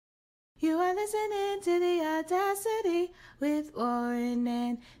You are listening to The Audacity with Warren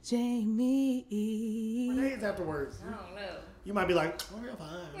and Jamie. What days afterwards? I don't know. You might be like, oh, we're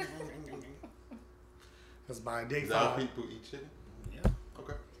fine. That's by day Is that how 5. people eat chicken? Yeah.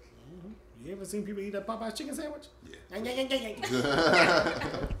 Okay. You ever seen people eat that Popeye's chicken sandwich? Yeah.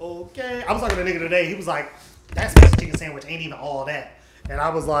 Okay. I was talking to a nigga today. He was like, that spicy chicken sandwich ain't even all that. And I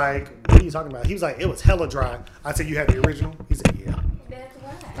was like, what are you talking about? He was like, it was hella dry. I said, you had the original? He said, yeah. That's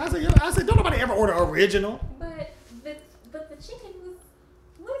why. I said, don't nobody ever order original. But the chicken was.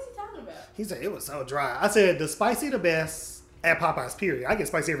 What is he talking about? He said, it was so dry. I said, the spicy the best at Popeye's, period. I get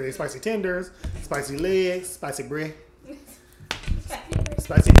spicy everything. Spicy tenders, spicy legs, spicy bread.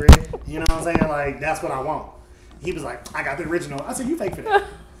 Spicy bread. You know what I'm saying? Like, that's what I want. He was like, I got the original. I said, you fake for that.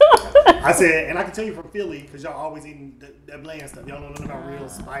 I said, and I can tell you from Philly, because y'all always eating that bland stuff. Y'all don't know about real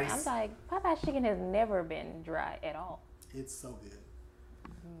spice. I'm like, Popeye's chicken has never been dry at all. It's so good.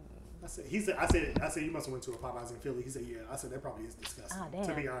 I said, I said, you must have went to a Popeyes in Philly. He said, yeah. I said, that probably is disgusting. Oh, damn.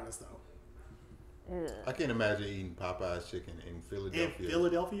 To be honest, though. Ugh. I can't imagine eating Popeye's chicken in Philadelphia. In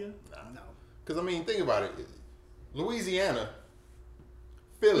Philadelphia? No. Because, I mean, think about it. Louisiana,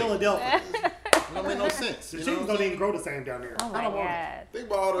 Philly. Philadelphia. It don't make no sense. The You know chickens what I'm don't saying? even grow the same down there. Oh I my don't want it. god. Think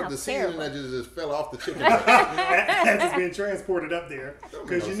about all of the Sounds seasoning terrible. that just fell off the chicken. That's just being transported up there. Don't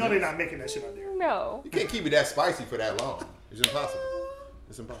Because make you no know they're sense. not making that shit up there. No. You can't keep it that spicy for that long. It's impossible.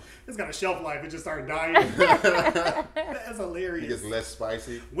 It's impossible. It's got a shelf life. It just started dying. That's hilarious. It gets less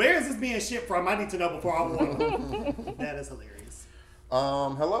spicy. Where is this being shipped from? I need to know before I order. That is hilarious.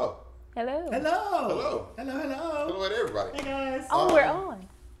 Hello. Hello. Hello. Hello. Hello, hello. Hello to everybody. Hey, guys. Oh, we're on.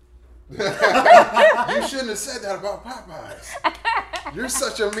 You shouldn't have said that about Popeyes. You're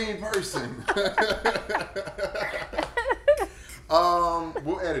such a mean person.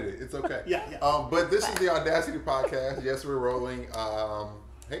 We'll edit it. It's okay. Yeah. But this is the Audacity podcast. Yes, we're rolling.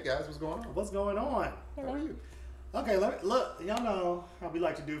 Hey guys, what's going on? What's going on? How are you? Okay, look. Y'all know how we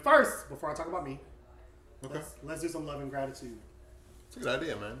like to do. First, before I talk about me, Okay. let's do some love and gratitude. It's a good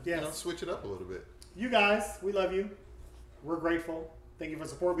idea, man. Yes. You know, switch it up a little bit. You guys, we love you. We're grateful. Thank you for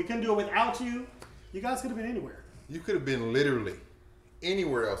support. We couldn't do it without you. You guys could have been anywhere. You could have been literally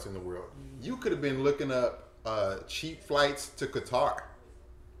anywhere else in the world. You could have been looking up cheap flights to Qatar.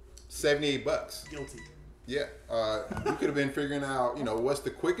 $78. Guilty. Yeah. You could have been figuring out, what's the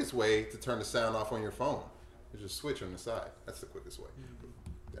quickest way to turn the sound off on your phone. There's a switch on the side. That's the quickest way.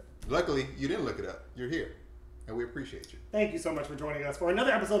 Yeah. Luckily, you didn't look it up. You're here. And we appreciate you. Thank you so much for joining us for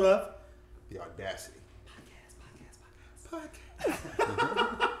another episode of The Audacity. Podcast.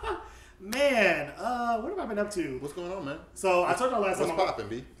 Man, what have I been up to? What's going on, man? So I told y'all last What's time. poppin',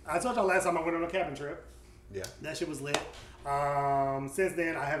 B? I told y'all last time I went on a cabin trip. Yeah. That shit was lit. Since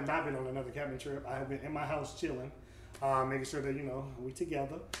then, I have not been on another cabin trip. I have been in my house chilling, making sure that we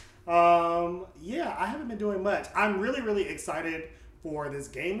together. Yeah, I haven't been doing much. I'm really, really excited for this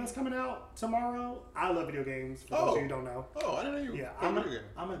game that's coming out tomorrow. I love video games. For those of you who don't know. Oh, I didn't know you Yeah, were playing video game.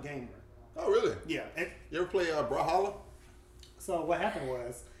 I'm a gamer. Oh, really? Yeah. You ever play Brawlhalla? So what happened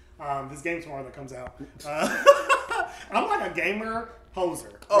was, this game tomorrow that comes out. I'm like a gamer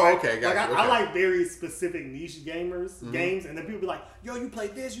poser. Oh, right? okay, got like you. I Okay. like very specific niche games, and then people be like, "Yo, you play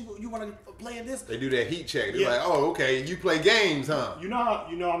this? You want to play in this?" They do that heat check. They're Yeah. like, oh, okay, you play games, huh? You know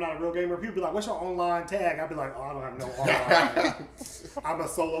I'm not a real gamer. People be like, "What's your online tag?" I'd be like, "Oh, I don't have no online." I'm a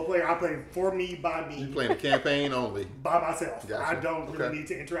solo player. I play for me, by me. You playing the campaign only. By myself. Gotcha. I don't really Okay. need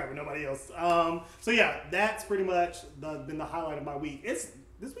to interact with nobody else. So yeah, that's pretty much been the highlight of my week. This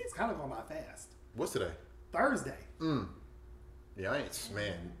week's kind of going by fast. What's today? Thursday. Yeah,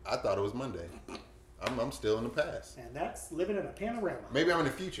 man, I thought it was Monday. I'm still in the past. And that's living in a panorama. Maybe I'm in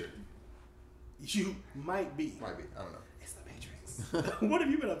the future. You might be. Might be. I don't know. It's the Matrix. What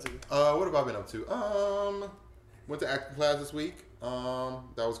have you been up to? What have I been up to? Went to acting class this week. That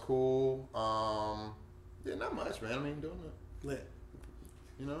was cool. Yeah, not much, man. I mean, doing it. Lit.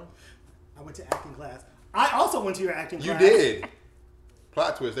 I went to acting class. I also went to your acting You class. did.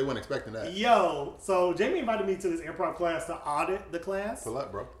 Plot twist. They weren't expecting that. Yo, so Jamie invited me to this improv class to audit the class. Pull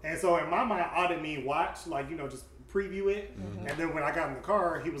up, bro. And so in my mind, audit mean watch, just preview it. And then when I got in the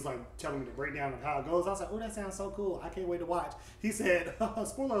car, he was like telling me the breakdown of how it goes. I was like, oh, that sounds so cool. I can't wait to watch. He said,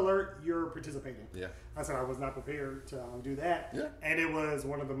 spoiler alert, you're participating. Yeah. I said I was not prepared to do that. Yeah. And it was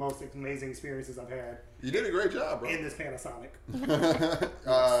one of the most amazing experiences I've had You did a great job, bro. in this Panasonic.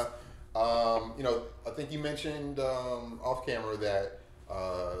 I think you mentioned off camera that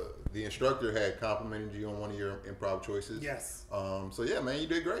the instructor had complimented you on one of your improv choices. Yes. So yeah, man, you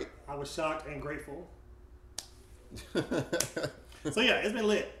did great. I was shocked and grateful. So yeah, it's been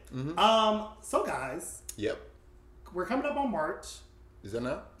lit. So guys, Yep. we're coming up on March. Is that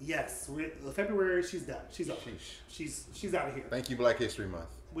now? Yes, February. She's done. She's over. Sheesh. She's out of here. Thank you, Black History Month.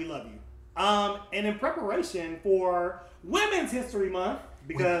 We love you. And in preparation for Women's History Month,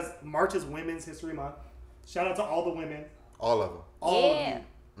 because March is Women's History Month. Shout out to all the women. All of them. All of you.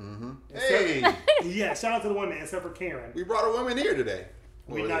 Mm-hmm. Except, Hey, yeah, shout out to the women, except for Karen. we brought a woman here today.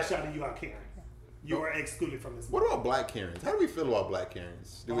 We're not shouting you out, Karen. You are excluded from this. What about Black Karens? How do we feel about Black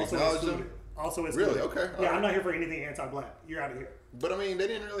Karens? Do we Also acknowledge excluded. them? Also excluded. Really? Okay. Yeah, All I'm right. not here for anything anti-black. You're out of here. But I mean, they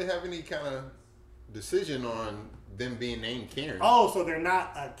didn't really have any kind of decision on them being named Karen. Oh, so they're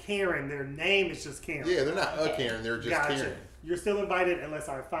not a Karen. Their name is just Karen. Yeah, they're not a Karen. They're just Gotcha. Karen. You're still invited unless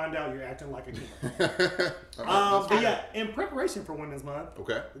I find out you're acting like a Karen. That's But fine. yeah, in preparation for Women's Month,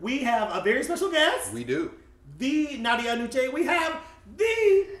 Okay. we have a very special guest. We do. The Nadia Anochie. We have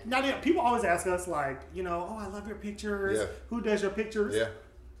the Nadia. People always ask us, like, oh, I love your pictures. Yeah. Who does your pictures? Yeah.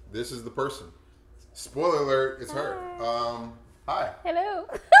 This is the person. Spoiler alert, it's her. Hi. Hello.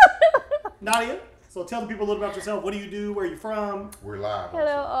 Nadia. So tell the people a little about yourself. What do you do? Where are you from? We're live.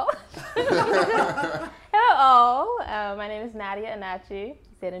 Hello all. Hello all. My name is Nadia Anochie. You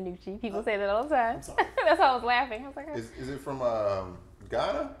said Anochie. People say that all the time. I'm sorry. That's why I was laughing. I was like, oh. Is it from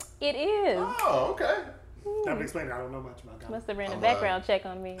Ghana? It is. Oh, okay. That would explain it. I don't know much about God. Must have ran a I'm, background check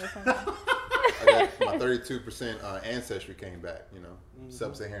on me or something. I got my 32% ancestry came back.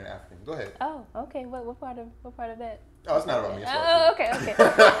 Sub-Saharan African. Go ahead. Oh, okay. What part of that? Oh, it's not about me. It's Oh, about you.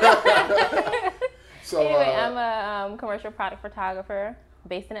 okay. So, Anyway, I'm a commercial product photographer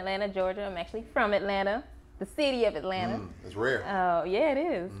based in Atlanta, Georgia. I'm actually from Atlanta, the city of Atlanta. it's rare. Oh, yeah, it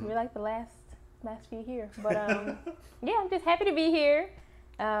is. We're like the last few here. But yeah, I'm just happy to be here,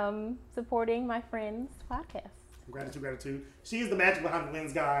 supporting my friend's podcast. Gratitude. She is the magic behind the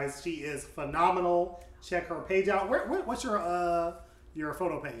lens, guys. She is phenomenal. Check her page out. What's your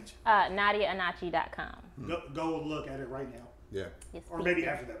photo page? NadiaAnochie.com. Go look at it right now. Yeah. Yes, Or please maybe do.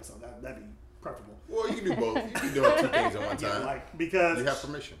 after the episode. That'd be preferable. Well, you can do both. You can do two things at one Yeah, time. because You have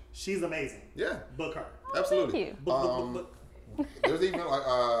permission. she's amazing. Yeah. Book her. Absolutely. you. Book. There's even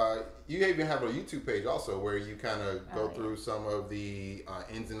like you even have a YouTube page also where you kind of go yeah. through some of the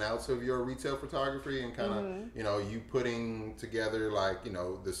ins and outs of your retail photography and kind of you putting together like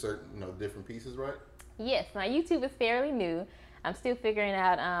the certain different pieces, right? Yes, my YouTube is fairly new. I'm still figuring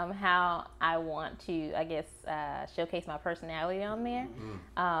out how I want to, I guess, showcase my personality on there.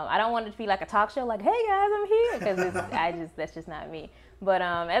 I don't want it to be like a talk show, like, "Hey guys, I'm here," because that's just not me. But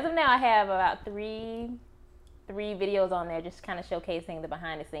as of now, I have about three videos on there, just kind of showcasing the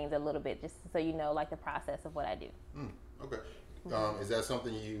behind the scenes a little bit, just so you know, like the process of what I do. Okay. Is that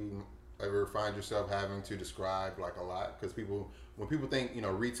something you ever find yourself having to describe like a lot? Because when people think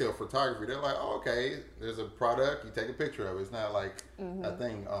retail photography, they're like, "Oh, okay, there's a product, you take a picture of it." It's not like a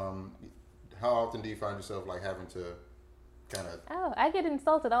thing. How often do you find yourself like having to kind of? Oh, I get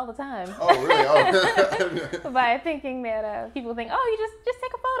insulted all the time. Oh, really? Oh. By thinking that people think, "Oh, you just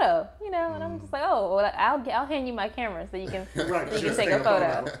take a photo," and I'm just like, "Oh, well, I'll hand you my camera so you can Right, so you can just take a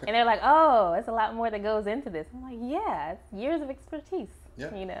photo." And they're like, "Oh, it's a lot more that goes into this." I'm like, "Yeah, it's years of expertise." Yeah.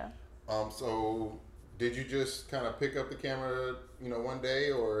 So did you just kind of pick up the camera, one day,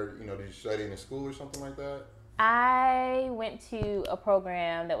 or did you study in a school or something like that? I went to a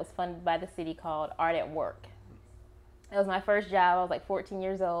program that was funded by the city called Art at Work. It was my first job. I was like 14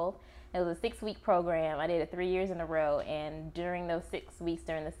 years old. It was a 6-week program. I did it 3 years in a row. And during those 6 weeks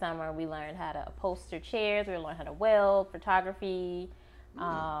during the summer, we learned how to upholster chairs. We learned how to weld, photography. We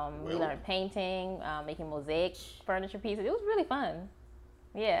learned painting, making mosaic furniture pieces. It was really fun.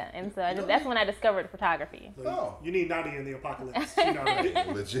 Yeah, and so that's when I discovered photography. So you need Nadia in the apocalypse. She know that.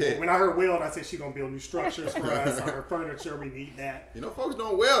 Legit. When I heard weld, I said she's gonna build new structures for us. Our furniture, we need that. Folks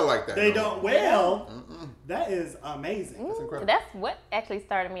don't weld like that. They no don't more. weld. That is amazing. That's incredible. That's what actually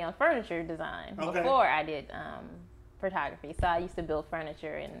started me on furniture design before I did photography. So I used to build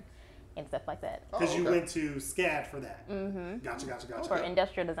furniture and stuff like that. Because you okay. went to SCAD for that. Gotcha. For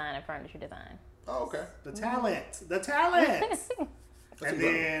industrial design and furniture design. Oh, okay. The talent. And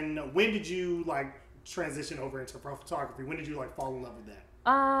then when did you transition over into photography? When did you fall in love with that?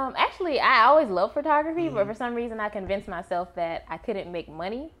 Actually, I always loved photography, but for some reason I convinced myself that I couldn't make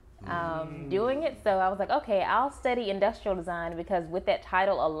money doing it. So I was like, okay, I'll study industrial design because with that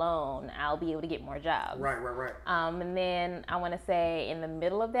title alone, I'll be able to get more jobs. Right. And then I want to say in the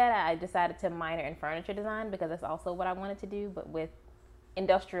middle of that, I decided to minor in furniture design because that's also what I wanted to do. But with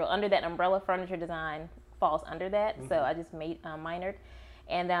industrial, under that umbrella, furniture design falls under that. So I just minored.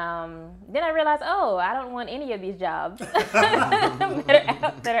 And then I realized, I don't want any of these jobs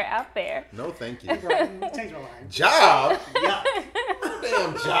that are out there. No, thank you. Change my mind. Job? Yeah.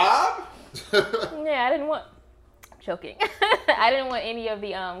 Damn job? Yeah, I didn't want choking. I didn't want any of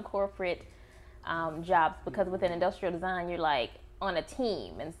the corporate jobs because within industrial design, you're like on a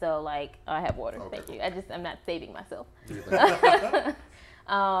team, and so like I have water. Okay, Thank cool. you. I'm not saving myself. Do you think?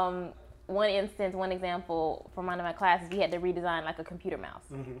 One example from one of my classes, we had to redesign like a computer mouse,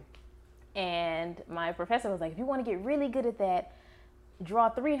 and my professor was like, if you want to get really good at that, draw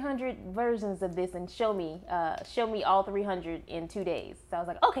 300 versions of this and show me all 300 in 2 days. So I was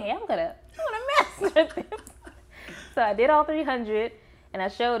like, okay, I'm gonna master this. So I did all 300, and I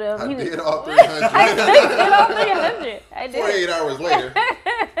showed him. I did all 300. I did all 300. I did. 48 hours later.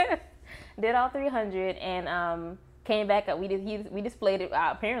 Did all 300 and came back up. We displayed it.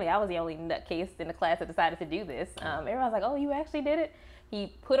 Apparently, I was the only nutcase in the class that decided to do this. Everyone's like, "Oh, you actually did it."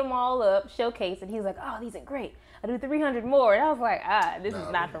 He put them all up, showcased, and he was like, "Oh, these are great. I do 300 more." And I was like, this is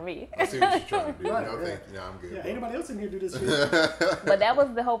not for me. I see what you're trying to do. Right, No, yeah. thank you. No, I'm good. Yeah, bro. anybody else in here do this shit? But that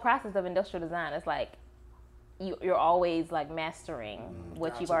was the whole process of industrial design. It's like you're always like mastering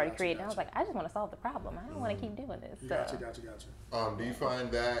what you've already created. And I was like, I just want to solve the problem. I don't want to keep doing this. So. Gotcha. Do you find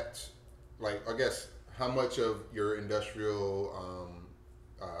that, like, I guess, how much of your industrial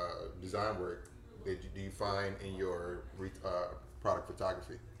design work do you find in your product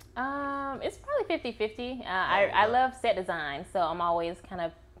photography? It's probably 50-50. I love set design, so I'm always kind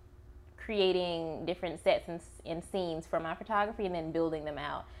of creating different sets and scenes for my photography, and then building them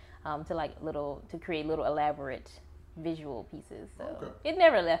out to create little elaborate visual pieces. So It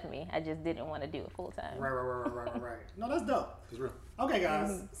never left me. I just didn't want to do it full time. Right. No, that's dope. It's real. Okay,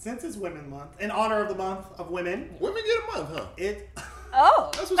 guys. Since it's Women's Month, in honor of the month of women, Women get a month, huh?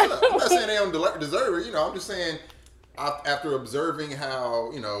 Oh, That's what's up. I'm not saying they don't deserve it. I'm just saying after observing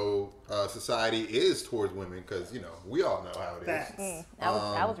how society is towards women, because we all know how it is. Facts.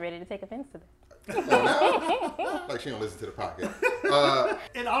 I was ready to take offense to that. Come on now. Like she don't listen to the podcast.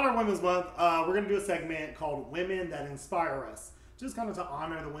 In honor of Women's Month, we're going to do a segment called Women That Inspire Us. Just kind of to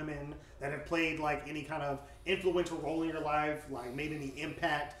honor the women that have played like any kind of influential role in your life, like made any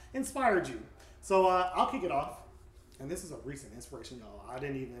impact, inspired you. So I'll kick it off. And this is a recent inspiration, y'all. I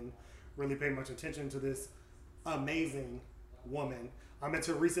didn't even really pay much attention to this amazing woman. I met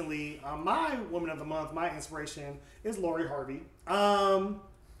her recently. My Woman of the Month, my inspiration is Lori Harvey.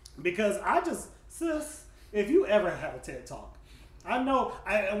 Because sis, if you ever have a TED Talk, I know,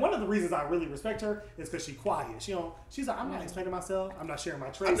 and one of the reasons I really respect her is because she's quiet. She's like, I'm not explaining myself. I'm not sharing my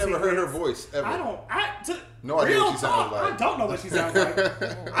trade I've never heard her voice ever. No idea what she sounds like. I don't know what she sounds like.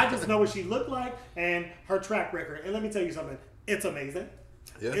 I just know what she looked like and her track record. And let me tell you something. It's amazing.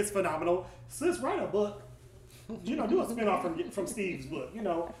 Yeah. It's phenomenal. Sis, write a book. Do a spinoff from Steve's book.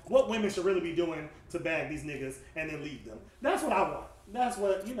 What women should really be doing to bag these niggas and then leave them. That's what I want. That's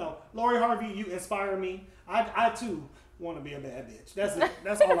what, Lori Harvey, you inspire me. I too want to be a bad bitch. That's it.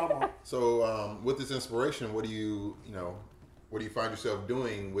 That's all I want. So, with this inspiration, what do you find yourself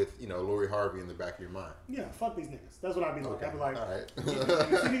doing with, Lori Harvey in the back of your mind? Yeah, fuck these niggas. That's what I'd be like. Okay. I'd be like, all right.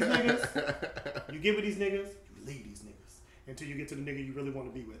 you see these niggas, you get with these niggas, you leave these niggas until you get to the nigga you really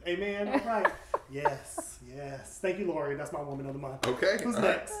want to be with. Amen. All right. Yes. Thank you, Lori. That's my Woman of the Month. Okay. Who's all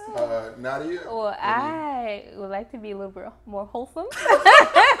next? Right. Nadia? Well, I would like to be a little bit more wholesome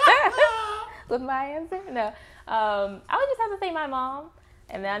with my answer. No, I would just have to say my mom.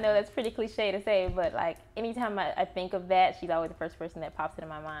 And I know that's pretty cliche to say, but like anytime I think of that, she's always the first person that pops into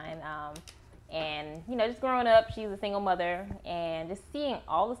my mind. And just growing up, she's a single mother, and just seeing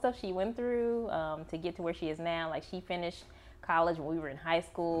all the stuff she went through to get to where she is now. Like she finished college when we were in high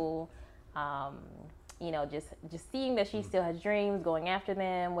school. Just seeing that she still has dreams, going after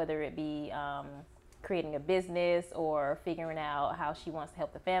them, whether it be creating a business or figuring out how she wants to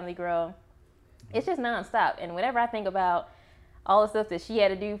help the family grow. It's just nonstop. And whenever I think about all the stuff that she had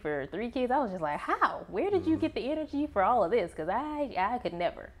to do for 3 kids, I was just like, how? Where did you get the energy for all of this? Because I could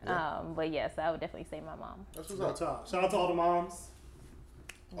never. Yeah. But yes, I would definitely say my mom. That's what's Real up. talk. Shout out to all the moms.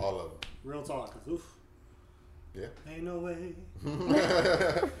 All of them. Real talk. 'Cause oof. Yeah. Ain't no way.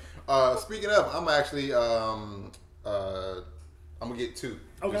 Speaking of, I'm actually I'm gonna get 2.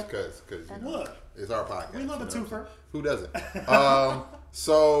 Okay. Just because Look, it's our podcast. we love a twofer. Who doesn't?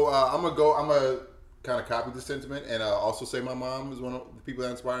 So I'm gonna kind of copy the sentiment and also say my mom is one of the people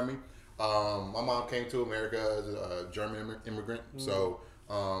that inspired me. My mom came to America as a German immigrant, so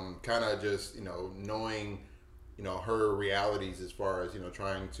kind of just knowing her realities as far as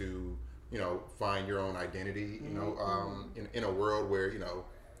trying to find your own identity in a world where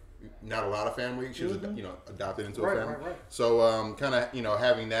not a lot of families. She was adopted into a family. Right. So kind of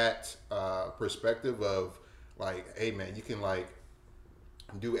having that perspective of like, hey man, you can like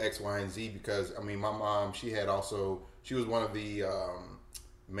do X, Y, and Z, because my mom, she was one of the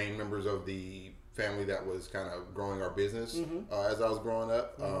main members of the family that was kind of growing our business as I was growing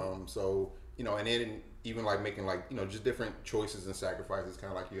up. So, you know, and then even like making like, you know, just different choices and sacrifices,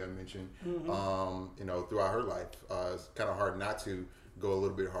 kind of like you had mentioned, you know, throughout her life. It's kind of hard not to go a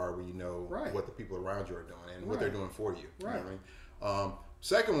little bit hard when you know what the people around you are doing and what they're doing for you. Right. You know what I mean?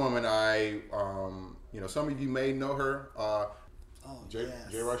 Second woman, you know, some of you may know her. J.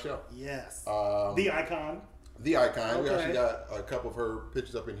 Rochelle. Yes. The icon. The icon. Okay. We actually got a couple of her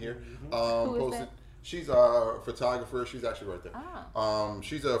pictures up in here. Who is Posted. that? She's a photographer. She's actually right there. Oh.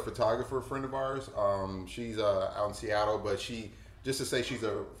 She's a photographer friend of ours. She's out in Seattle, but just to say she's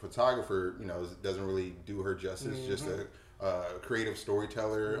a photographer, you know, doesn't really do her justice. Just a creative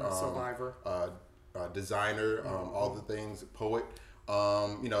storyteller, survivor, designer, all the things, poet.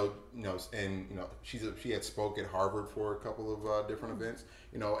 You know, and you know, she had spoke at Harvard for a couple of different events.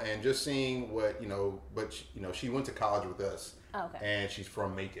 You know, and just seeing what you know, but she went to college with us, and she's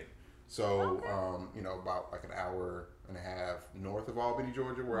from Macon. So, you know, about like an hour and a half north of Albany,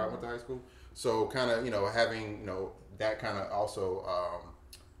 Georgia, where I went to high school. So, kind of, you know, having, you know, that kind of also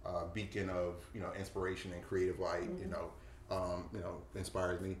beacon of, you know, inspiration and creative light, you know,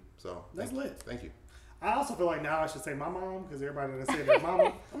 inspires me. So, that's lit. Thank you. I also feel like now I should say my mom because everybody that said their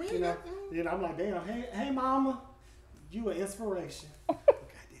mama. I mean, you know, I'm like, damn, hey, mama, you an inspiration. Okay,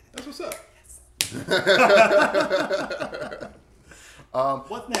 I did it. That's what's up. Yes.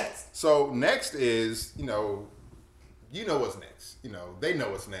 What's next? So next is, you know what's next. You know, they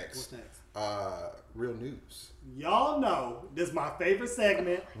know what's next. What's next? Real news. Y'all know this is my favorite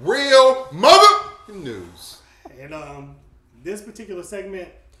segment. Real mother news. And this particular segment,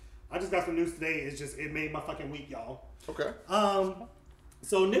 I just got some news today. It made my fucking week, y'all. Okay.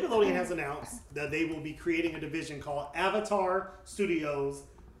 So Nickelodeon has announced that they will be creating a division called Avatar Studios,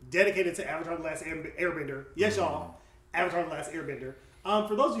 dedicated to Avatar: The Last Airbender. Yes, y'all, Avatar: The Last Airbender.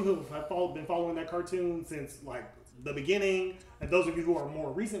 For those of you who have been following that cartoon since like the beginning, and those of you who are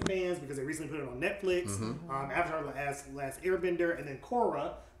more recent fans because they recently put it on Netflix, Avatar: The Last Airbender, and then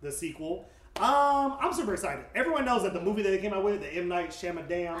Korra, the sequel. I'm super excited. Everyone knows that the movie that they came out with, the M. Night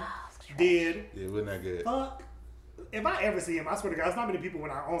Shyamalan did. Yeah, wasn't that good? Fuck. If I ever see him, I swear to God, it's not many people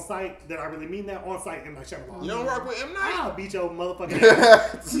when I'm on site that I really mean that. On site, M. Night Shyamalan. You don't rock with M. Night? I'll beat your motherfucking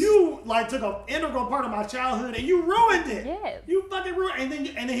ass. You like took an integral part of my childhood and you ruined it. Yes. You fucking ruined. And then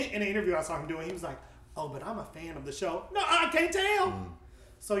in the interview I saw him doing, he was like, "Oh, but I'm a fan of the show." No, I can't tell.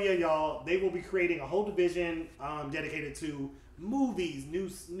 So yeah, y'all, they will be creating a whole division dedicated to movies,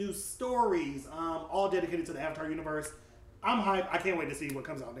 new stories, all dedicated to the Avatar universe. I'm hyped. I can't wait to see what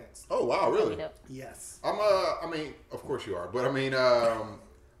comes out next. Oh wow, really? Yes. I mean, of course you are, but I mean,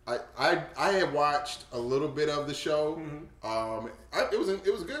 I had watched a little bit of the show. It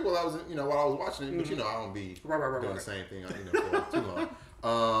was good while I was watching it, but you know, I don't be doing the same thing for too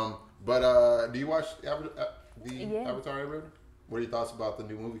long. But do you watch Avatar? Airbender? What are your thoughts about the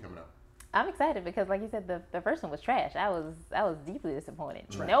new movie coming out? I'm excited because, like you said, the first one was trash. I was deeply disappointed.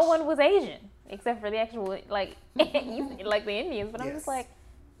 Trash. No one was Asian except for the actual like the Indians. But I'm just like,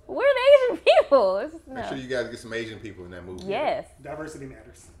 where are the Asian people? It's just, no. Make sure you guys get some Asian people in that movie. Yes. Diversity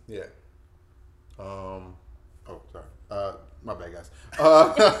matters. Yeah. Oh, sorry. My bad, guys.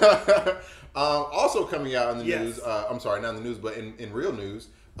 Also coming out in the news. I'm sorry, not in the news, but in real news.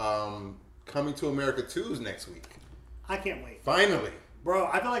 Coming to America 2 is next week. I can't wait. Finally.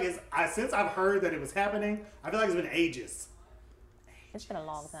 Bro, I feel like since I've heard that it was happening, I feel like it's been ages. It's been a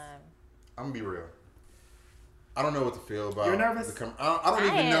long time. I'm gonna be real. I don't know what to feel about. You're nervous? I don't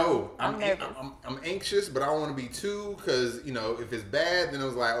even know. I'm nervous. I'm anxious, but I don't want to be too, because you know, if it's bad, then it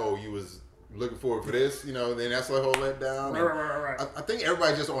was like, oh, you was looking forward for this, you know, then that's a whole letdown. Right. I think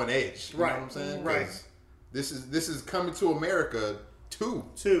everybody's just on edge. You know what I'm saying? Right. This is Coming to America 2.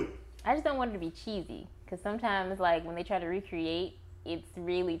 I just don't want it to be cheesy because sometimes, like when they try to recreate, it's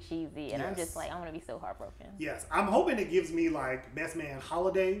really cheesy, and I'm just like, I'm gonna be so heartbroken. Yes, I'm hoping it gives me like Best Man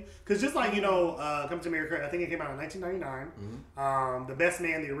Holiday, because just like Come to America, I think it came out in 1999. The Best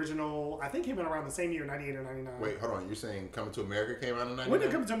Man, the original, I think came out around the same year, 98 or 99. Wait, hold on. You're saying Coming to America came out in 99? When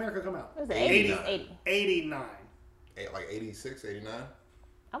did Come to America come out? It was 80. 89. Like 86, 89?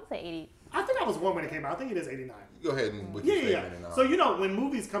 I would say 80. I think I was one when it came out. I think it is 89. Go ahead and with Yeah. So when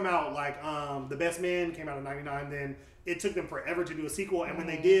movies come out, like The Best Man came out in 99, then it took them forever to do a sequel, and when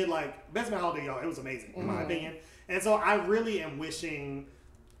they did, like Best Man Holiday, y'all, it was amazing in my opinion. And so I really am wishing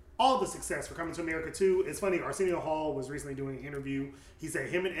all the success for Coming to America 2. It's funny, Arsenio Hall was recently doing an interview. He said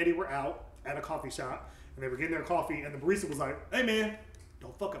him and Eddie were out at a coffee shop, and they were getting their coffee, and the barista was like, "Hey man,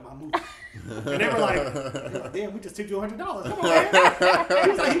 don't fuck up my movie. And they were like, damn, we just tipped you $100. Come on, man. He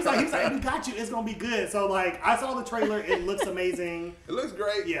was like, we got you. It's going to be good. So, like, I saw the trailer. It looks amazing. It looks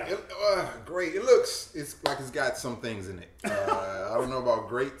great. Yeah. Great. It's like it's got some things in it. I don't know about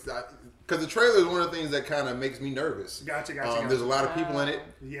great. Because the trailer is one of the things that kind of makes me nervous. Gotcha. There's a lot of people in it.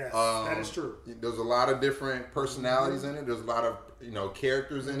 Yes, that is true. There's a lot of different personalities in it. There's a lot of,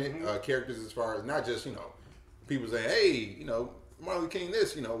 characters in it. Characters as far as not just, people saying, hey, Martin Luther King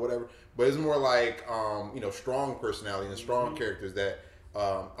this, whatever. But it's more like, strong personality and strong characters that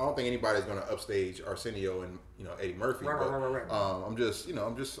I don't think anybody's going to upstage Arsenio and, Eddie Murphy. Right. I'm on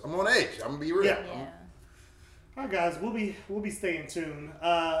edge. I'm going to be real. Yeah. All right, guys, we'll be staying tuned.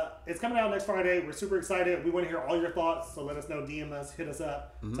 It's coming out next Friday. We're super excited. We want to hear all your thoughts, so let us know, DM us, hit us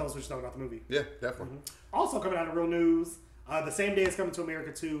up, tell us what you thought about the movie. Yeah, definitely. Also coming out in real news, the same day it's coming to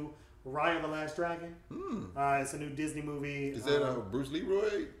America too, Raya the Last Dragon. It's a new Disney movie. Is that a Bruce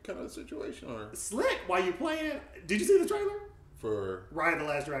Leroy kind of situation or slick? While you playing? Did you see the trailer for Raya the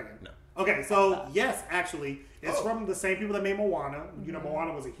Last Dragon? No. Okay, so yes, actually, it's from the same people that made Moana.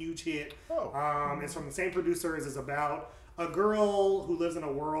 Moana was a huge hit. It's from the same producers. It's about a girl who lives in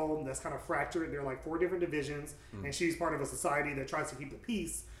a world that's kind of fractured. There are like 4 different divisions, and she's part of a society that tries to keep the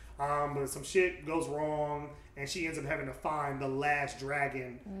peace. But some shit goes wrong, and she ends up having to find the last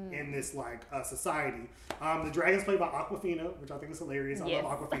dragon in this society. The dragon's played by Awkwafina, which I think is hilarious. I love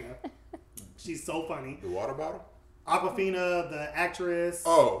Awkwafina. She's so funny. the water bottle? Awkwafina, the actress.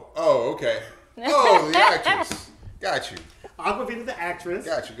 Oh, okay. Oh, the actress. Got you. Awkwafina, the actress.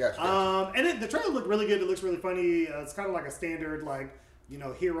 Got you. And the trailer looked really good. It looks really funny. It's kind of like a standard,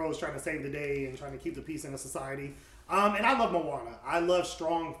 heroes trying to save the day and trying to keep the peace in a society. And I love Moana. I love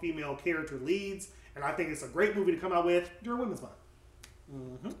strong female character leads, and I think it's a great movie to come out with during Women's Month.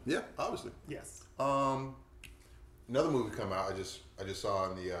 Yeah, obviously. Yes. Another movie come out. I just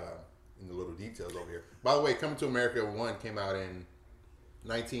saw in the little details over here. By the way, Coming to America 1 came out in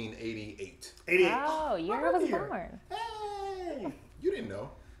 1988. 88. Oh, year I was born. Hey! You didn't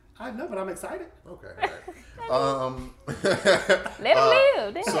know. I know, but I'm excited. Okay, all right. Let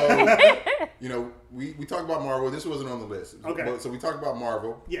him live. So, we talked about Marvel. This wasn't on the list. Okay. So we talked about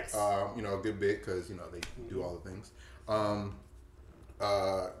Marvel. Yes. A good bit because, they do all the things.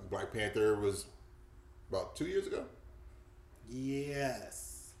 Black Panther was about 2 years ago.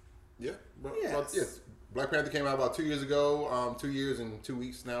 Yes. Yeah. Yes. Yes. Black Panther came out about 2 years ago. 2 years and 2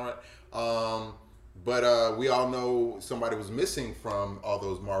 weeks now, right? But we all know somebody was missing from all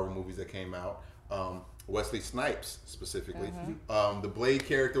those Marvel movies that came out. Wesley Snipes specifically. The Blade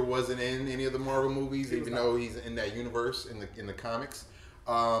character wasn't in any of the Marvel movies, even though he's in that universe in the comics.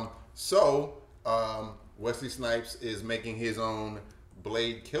 So Wesley Snipes is making his own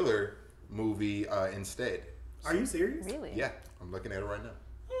Blade Killer movie instead. Are you serious? Really? Yeah, I'm looking at it right now.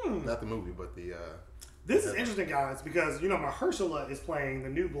 Not the movie, but the. This is interesting, guys, because Mahershala is playing the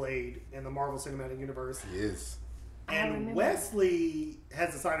new Blade in the Marvel Cinematic Universe. He is. And Wesley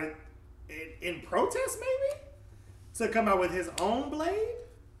has decided, in protest, maybe, to come out with his own Blade.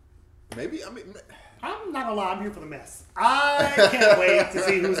 Maybe. I mean, I'm not gonna lie, I'm here for the mess. I can't wait to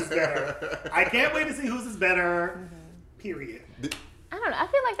see whose is better. Period. I don't know. I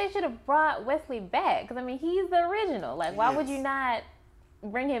feel like they should have brought Wesley back because he's the original. Like, why would you not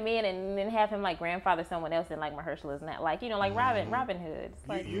bring him in and then have him grandfather someone else and Mahershala's not Robin Hood. It's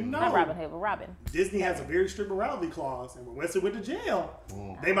like, not Robin Hood, but Robin. Disney has a very strict morality clause, and when Wesley went to jail,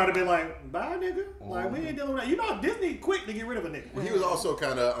 they might have been like, "Bye, nigga." Like, we ain't dealing with that. Disney quick to get rid of a nigga. Well, he was also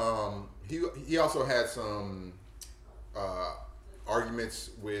kind of he also had some arguments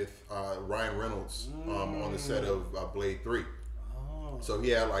with Ryan Reynolds on the set of Blade 3. Oh. So he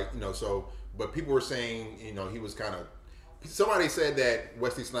had but people were saying he was kind of. Somebody said that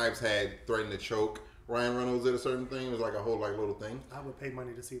Wesley Snipes had threatened to choke Ryan Reynolds at a certain thing. It was like a whole little thing. I would pay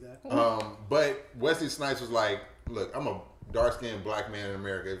money to see that. But Wesley Snipes was like, "Look, I'm a dark-skinned black man in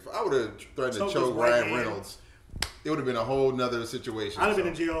America. If I would have threatened to choke Ryan Reynolds, it would have been a whole nother situation." I'd have been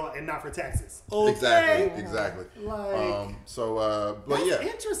in jail and not for taxes. Okay. Exactly. Like, but that's yeah,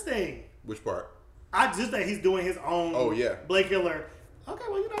 interesting. Which part? I just that he's doing his own. Oh yeah, Blade Killer. Okay,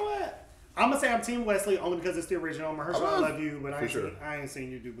 well, you know what? I'm gonna say I'm Team Wesley only because it's the original. Mahershala, I love you, but I ain't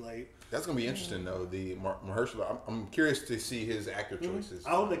seen you do Blade. That's gonna be interesting though. The Mahershala, I'm curious to see his actor choices.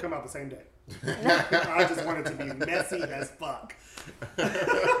 I hope they come out the same day. I just want it to be messy as fuck.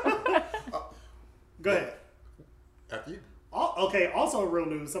 Go ahead. After you. Okay. Also, real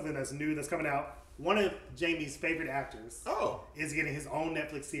news, something that's new that's coming out. One of Jamie's favorite actors is getting his own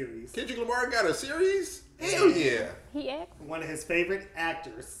Netflix series. Kendrick Lamar got a series? Hell yeah. He acts. One of his favorite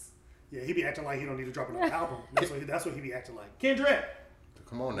actors. Yeah, he be acting like he don't need to drop another album. That's what he be acting like. Kendrick,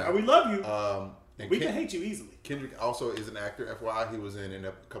 Come on now. Now we love you. And We can hate you easily. Kendrick also is an actor. FYI, he was in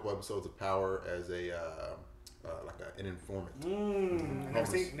a couple episodes of Power as an informant. Never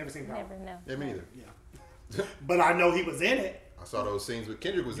seen Power. Never know. Yeah, me neither. Yeah. But I know he was in it. I saw those scenes with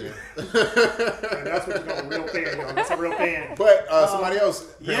Kendrick was in. And that's what you call a real fan, y'all. That's a real fan. But somebody else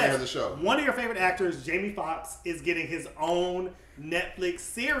apparently has a show. One of your favorite actors, Jamie Foxx, is getting his own Netflix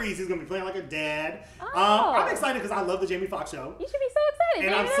series. He's going to be playing like a dad. Oh. I'm excited because I love the Jamie Foxx show. You should be so excited.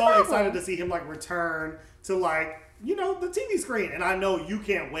 And Jamie. I'm so excited to see him like return to like, the TV screen. And I know you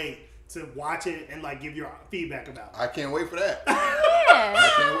can't wait to watch it and like give your feedback about it. I can't wait for that. Yeah.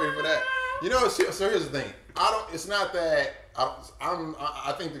 I can't wait for that. So here's the thing. It's not that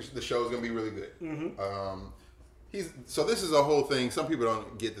I think the show is gonna be really good. Mm-hmm. So this is a whole thing. Some people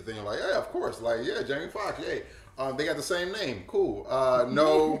don't get the thing like, yeah, of course, like yeah, Jamie Foxx, yay. They got the same name, cool.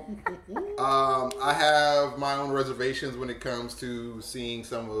 No, I have my own reservations when it comes to seeing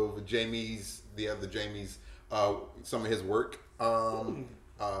some of the other Jamie's, some of his work.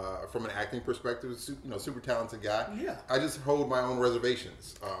 From an acting perspective, super talented guy. Yeah. I just hold my own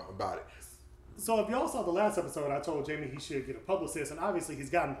reservations about it. So if y'all saw the last episode, I told Jamie he should get a publicist, and obviously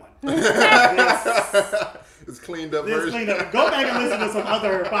he's gotten one. It's cleaned up version. Cleaned up. Go back and listen to some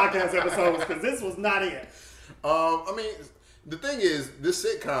other podcast episodes because this was not it. I mean, the thing is, this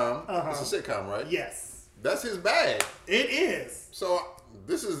sitcom, it's a sitcom, right? Yes. That's his bag. It is. So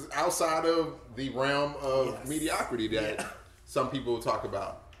this is outside of the realm of mediocrity that some people talk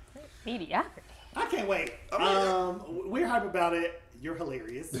about. Mediocrity. I can't wait. We're hype about it. You're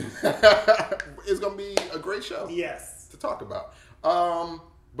hilarious. It's going to be a great show. Yes. To talk about.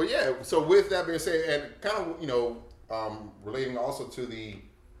 But yeah, so with that being said, and kind of, relating also to the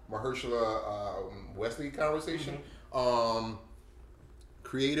Mahershala Wesley conversation,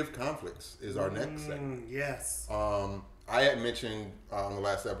 creative conflicts is our next segment. Yes. I had mentioned on the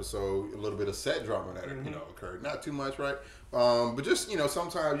last episode a little bit of set drama that occurred. Not too much, right? But just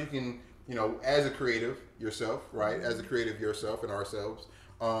sometimes you can as a creative yourself, right? As a creative yourself and ourselves,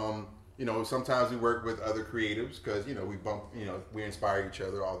 sometimes we work with other creatives because we inspire each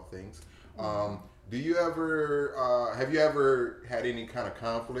other, all the things. Do you ever have you ever had any kind of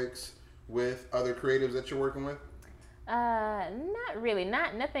conflicts with other creatives that you're working with? Not really.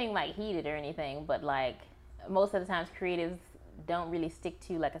 Nothing like heated or anything, but like most of the times creatives don't really stick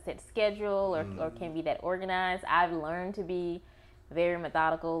to like a set schedule or can be that organized. I've learned to be very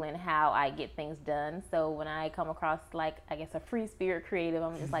methodical in how I get things done. So when I come across like, I guess, a free spirit creative,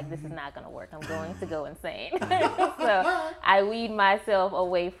 I'm just like, this is not going to work. I'm going to go insane. So I weed myself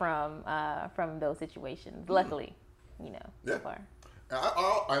away from those situations. Luckily, so far.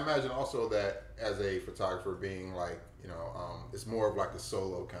 I imagine also that as a photographer being like, it's more of like a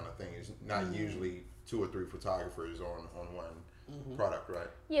solo kind of thing. It's not usually 2 or 3 photographers on one product, right?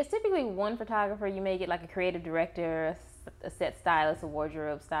 Yes, typically one photographer. You may get like a creative director, a set stylist, a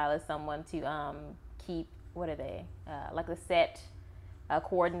wardrobe stylist, someone to keep, what are they, like the set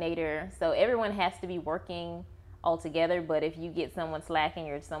coordinator. So everyone has to be working all together, but if you get someone slacking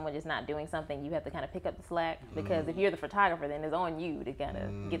or someone just not doing something, you have to kind of pick up the slack, because if you're the photographer, then it's on you to kind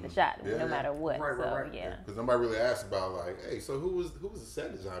of get the shot no matter what. Right. Yeah. Because nobody really asks about like, hey, so who was the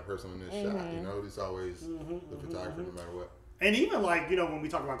set design person in this shot? It's always the photographer no matter what. And even like, when we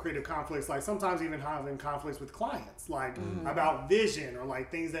talk about creative conflicts, like sometimes even having conflicts with clients, like about vision or like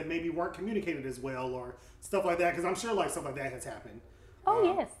things that maybe weren't communicated as well or stuff like that. Because I'm sure like stuff like that has happened. Oh,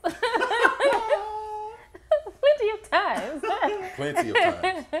 yes. Plenty of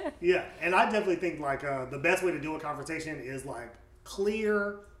times. Yeah. And I definitely think like the best way to do a conversation is like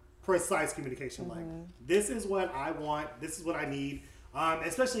clear, precise communication. Like, this is what I want. This is what I need.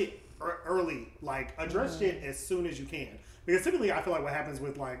 Especially early, like address shit as soon as you can. Because typically I feel like what happens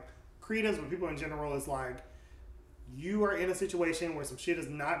with like creatives, with people in general, is like you are in a situation where some shit is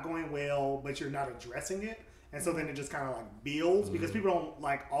not going well, but you're not addressing it. And so then it just kind of like builds because people don't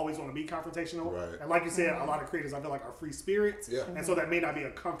like always want to be confrontational. Right. And like you said, a lot of creators I feel like are free spirits. Yeah. And so that may not be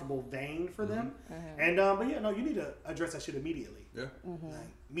a comfortable vein for them. And but yeah, no, you need to address that shit immediately. Yeah. Like,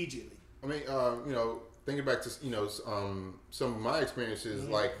 immediately. I mean, thinking back to some of my experiences,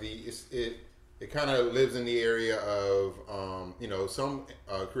 like it kind of lives in the area of some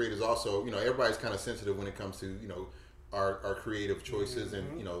creators also. Everybody's kind of sensitive when it comes to our creative choices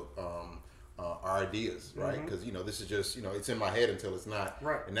and our ideas, right? Because this is just it's in my head until it's not,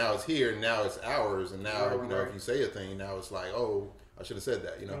 right? And now it's here, and now it's ours, and now if you say a thing, now it's like, oh, I should have said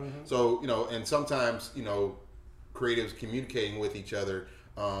that, So and sometimes creatives communicating with each other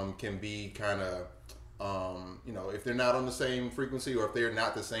can be kind of if they're not on the same frequency or if they're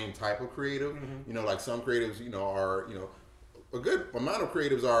not the same type of creative, like some creatives, are a good amount of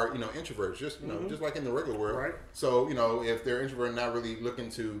creatives are, introverts, just, just like in the regular world. Right. So, if they're introvert and not really looking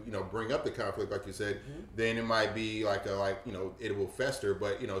to, bring up the conflict, like you said, then it might be like it will fester,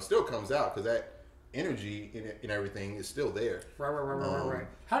 but, it still comes out because that energy in everything is still there. Right.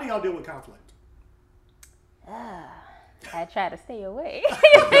 How do y'all deal with conflict? I try to stay away.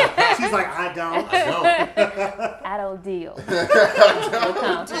 She's like, I don't. I don't deal.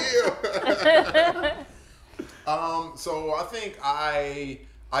 So I think I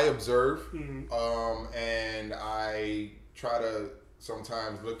observe, and I try to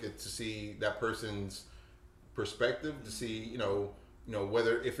sometimes look to see that person's perspective, to see,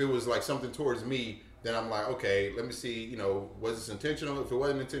 whether if it was like something towards me, then I'm like, okay, let me see, was this intentional? If it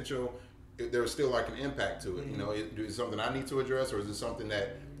wasn't intentional, there was still like an impact to it. Is it something I need to address, or is it something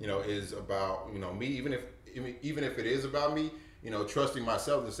that is about me? Even if it is about me, trusting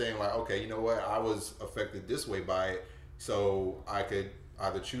myself and saying like, okay, you know what, I was affected this way by it, so I could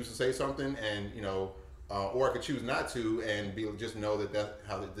either choose to say something and or I could choose not to and just know that that's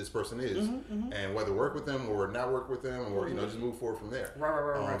how this person is, and whether work with them or not work with them, or just move forward from there.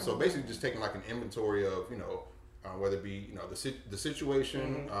 Right. So basically, just taking like an inventory of whether it be the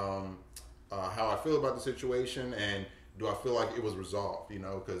situation, how I feel about the situation, and do I feel like it was resolved?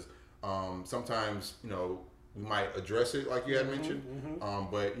 Because sometimes we might address it like you had mentioned,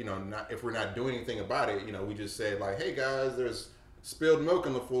 but not if we're not doing anything about it. We just said like, hey guys, there's spilled milk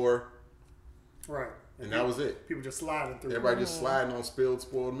on the floor, right? And that was it. People just sliding through. Everybody just sliding on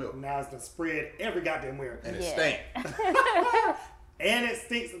spoiled milk. Now it's been spread every goddamn where. And it stank. And it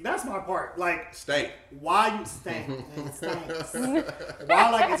stinks. That's my part. Like, stank. Why you stank? It stinks.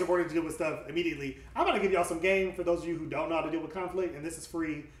 Why it's important to deal with stuff immediately. I'm going to give y'all some game for those of you who don't know how to deal with conflict. And this is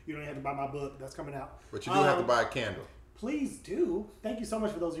free. You don't have to buy my book. That's coming out. But you do have to buy a candle. Please do. Thank you so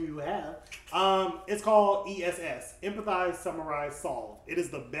much for those of you who have. It's called ESS. Empathize, Summarize, Solve. It is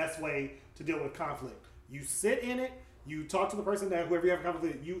the best way to deal with conflict. You sit in it. You talk to the person that whoever you have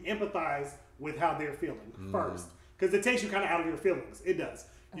conflict with. You empathize with how they're feeling first. Because it takes you kind of out of your feelings. It does.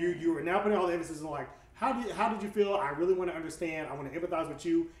 You are now putting all the emphasis on like, how did you feel? I really want to understand. I want to empathize with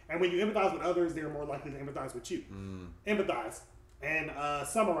you. And when you empathize with others, they're more likely to empathize with you. Empathize and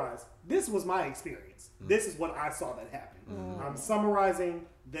summarize. This was my experience. This is what I saw that happen. I'm summarizing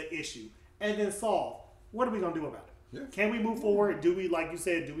the issue. And then solve. What are we going to do about it? Yeah. Can we move forward? Do we, like you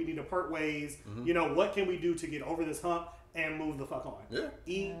said, do we need to part ways? What can we do to get over this hump and move the fuck on? Yeah.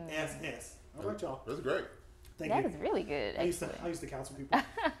 ESS. All right, y'all. That's great. That is really good. I used to counsel people.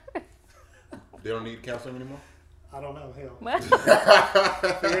 They don't need counseling anymore? I don't know. Hell.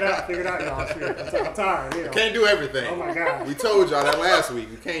 Figure it out, y'all. I'm tired. Can't do everything. Oh my God. We told y'all that last week.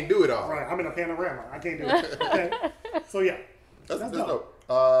 We can't do it all. Right. I'm in a panorama. I can't do it. Okay. So yeah. That's dope.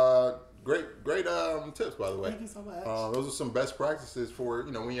 Great tips, by the way. Thank you so much. Those are some best practices for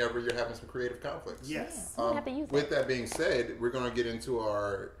whenever you're having some creative conflicts. Yes. Have to use with that being said, we're gonna get into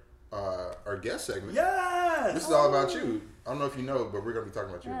our guest segment. Yes. This is all about you. I don't know if you know, but we're gonna be talking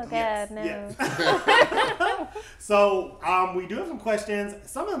about you. Oh God, Yes. no. Yes. So we do have some questions.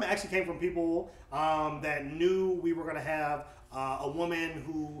 Some of them actually came from people that knew we were gonna have a woman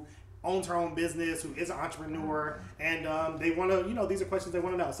who owns her own business, who is an entrepreneur, and they want to, these are questions they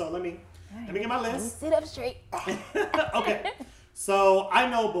want to know. So let me get my list. Sit up straight. Okay. So I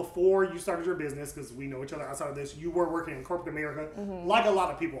know before you started your business, because we know each other outside of this, you were working in corporate America, like a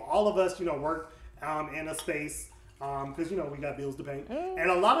lot of people. All of us, work in a space because, we got bills to pay. And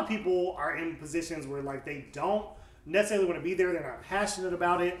a lot of people are in positions where, like, they don't necessarily want to be there. They're not passionate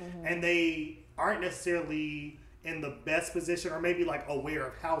about it. And they aren't necessarily in the best position or maybe, like, aware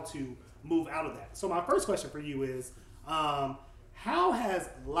of how to move out of that. So my first question for you is, how has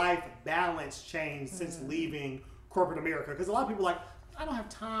life balance changed since leaving corporate America? Because a lot of people are like, I don't have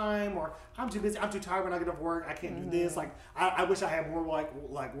time, or I'm too busy, I'm too tired when I get off work, I can't do this. Like, I wish I had more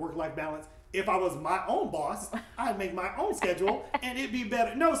like work-life balance. If I was my own boss, I'd make my own schedule and it'd be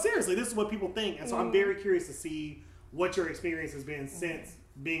better. No, seriously, this is what people think. And so I'm very curious to see what your experience has been since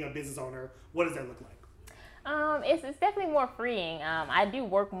being a business owner. What does that look like? It's definitely more freeing. I do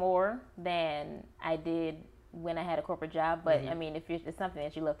work more than I did when I had a corporate job, but I mean, if it's something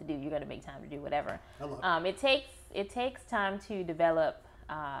that you love to do, you're going to make time to do whatever. I love it. It takes time to develop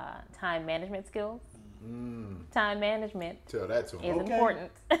time management skills. Time management Tell that to is him.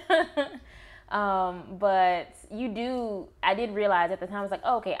 important. But I did realize at the time, I was like,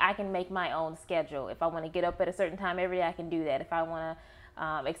 oh, okay, I can make my own schedule. If I want to get up at a certain time every day, I can do that. If I want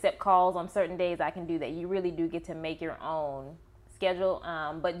to accept calls on certain days, I can do that. You really do get to make your own schedule,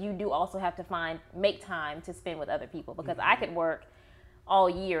 but you do also have to make time to spend with other people, because I could work all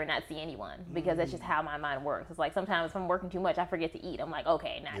year and not see anyone because that's just how my mind works. It's like sometimes if I'm working too much, I forget to eat. I'm like,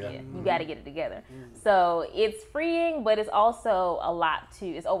 okay, Nadia, you got to get it together. So it's freeing, but it's also a lot too.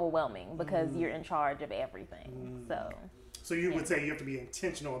 It's overwhelming because you're in charge of everything. So you would say you have to be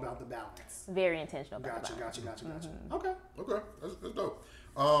intentional about the balance. Very intentional about Gotcha. Okay. That's dope.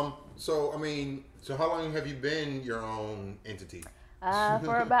 So I mean, so how long have you been your own entity?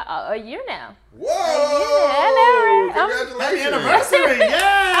 For about a year now. Whoa! I know, right? Congratulations! Happy anniversary!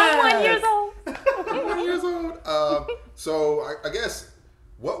 Yes! I'm 1 year old. 1 years old. So I guess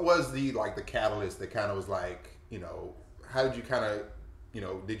what was the catalyst that kind of was like, how did you kind of,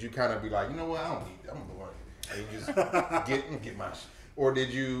 did you kind of be like, you know what, I don't need that, I'm the one, and you just get my, or did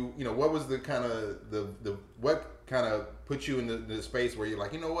you, what was the kind of what kind of put you in the space where you're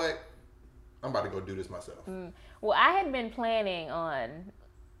like, you know what, I'm about to go do this myself. Well, I had been planning on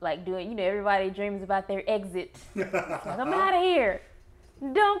doing, everybody dreams about their exit. Like, I'm out of here.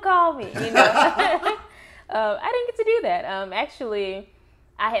 Don't call me. I didn't get to do that. Actually,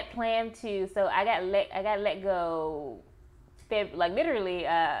 I had planned to. So I got let go. Literally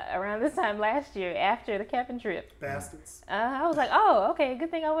around this time last year after the camping trip. Bastards. I was like, oh, okay, good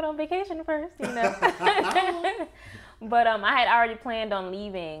thing I went on vacation first, But I had already planned on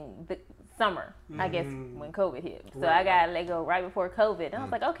leaving the summer, I guess, when COVID hit. So I got let go right before COVID. And I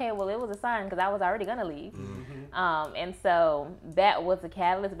was like, okay, well, it was a sign because I was already going to leave. And so that was the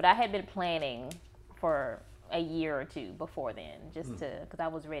catalyst. But I had been planning for a year or two before then, just because I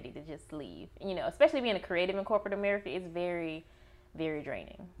was ready to just leave. Especially being a creative in corporate America, it's very, very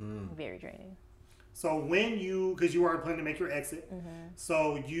draining. Very draining. So because you were planning to make your exit,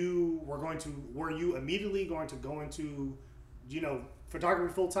 so were you immediately going to go into,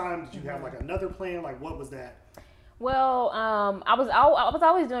 photography full time? Did you have another plan? What was that? Well, I was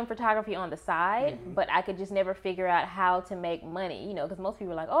always doing photography on the side, but I could just never figure out how to make money, because most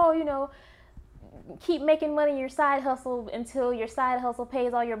people are like, oh, keep making money in your side hustle until your side hustle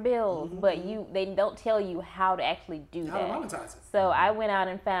pays all your bills, but they don't tell you how to actually do that. How to monetize it. So I went out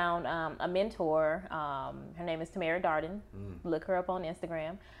and found a mentor. Her name is Tamara Darden. Look her up on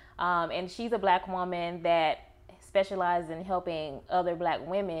Instagram. And she's a Black woman that specialized in helping other Black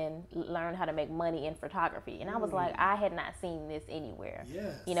women learn how to make money in photography. And I was like, I had not seen this anywhere.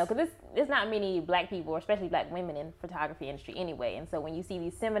 Yes. Because there's not many Black people, or especially Black women in photography industry anyway. And so when you see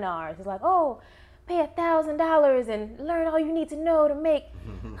these seminars, it's like, oh, pay $1,000 and learn all you need to know to make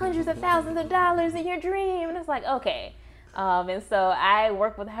hundreds of thousands of dollars in your dream. And it's like, okay. And so I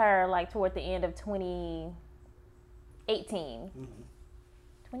worked with her toward the end of 2018.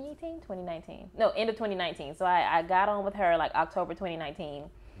 2018? 2019. No, end of 2019. So I got on with her October 2019.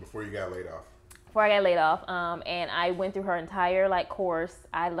 Before you got laid off. Before I got laid off. And I went through her entire course.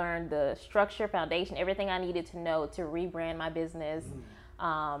 I learned the structure, foundation, everything I needed to know to rebrand my business.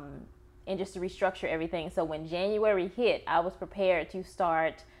 And just to restructure everything. So when January hit, I was prepared to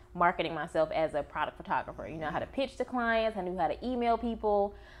start marketing myself as a product photographer. How to pitch to clients. I knew how to email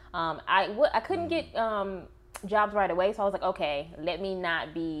people. I couldn't get jobs right away, so I was like, okay, let me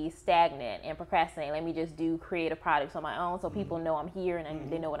not be stagnant and procrastinate. Let me just do creative products on my own so people know I'm here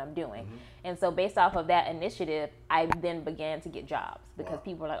and they know what I'm doing. And so based off of that initiative, I then began to get jobs because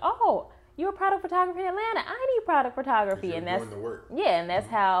people were like, oh, you're a product photographer in Atlanta. I need product photography. And that's doing the work. Yeah, and that's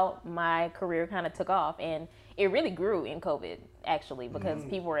how my career kind of took off. And it really grew in COVID, actually, because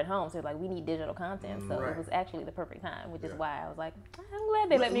people were at home. So they're like, we need digital content. So it was actually the perfect time, which is why I was like, I'm glad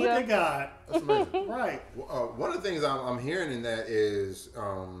they let me go. Look at God. That's amazing. Right. One of the things I'm hearing in that is,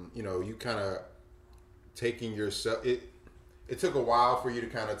 you kind of taking yourself. It took a while for you to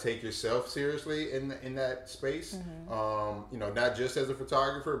kind of take yourself seriously in that space. Not just as a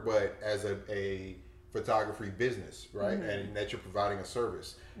photographer, but as a photography business, right? And that you're providing a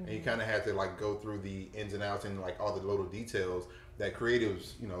service. And you kind of had to go through the ins and outs and all the little details that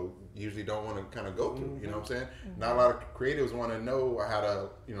creatives, usually don't want to kind of go through. You know what I'm saying? Not a lot of creatives want to know how to,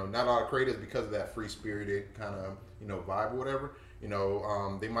 not a lot of creatives, because of that free spirited kind of, vibe or whatever.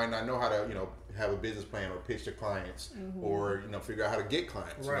 They might not know how to, have a business plan or pitch to clients or, figure out how to get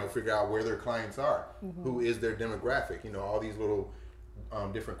clients, figure out where their clients are, who is their demographic, all these little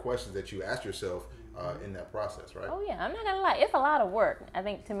different questions that you ask yourself in that process, right? Oh yeah, I'm not gonna lie, it's a lot of work. I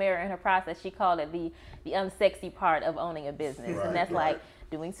think Tamara in her process, she called it the unsexy part of owning a business. And that's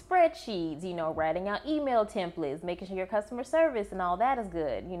doing spreadsheets, writing out email templates, making sure your customer service and all that is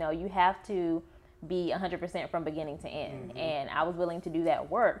good. You have to be 100% from beginning to end. And I was willing to do that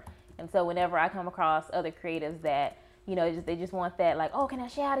work. And so whenever I come across other creatives that They just want that, like, oh, can I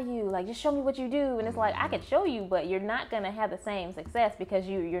shadow you? Like, just show me what you do. And it's like, I could show you, but you're not going to have the same success because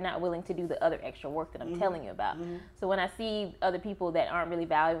you're not willing to do the other extra work that I'm telling you about. So when I see other people that aren't really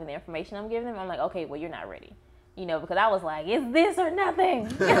valuing the information I'm giving them, I'm like, okay, well, you're not ready. Because I was like, it's this or nothing.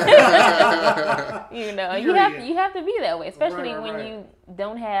 You have to be that way, especially when you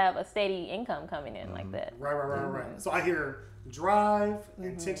don't have a steady income coming in like that. Right. So I hear drive,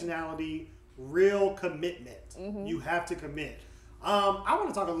 intentionality, real commitment. You have to commit. I want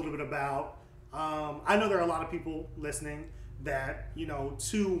to talk a little bit about, I know there are a lot of people listening that,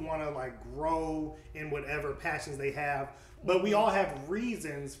 too want to like grow in whatever passions they have, but we all have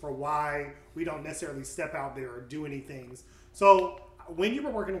reasons for why we don't necessarily step out there or do any things. So when you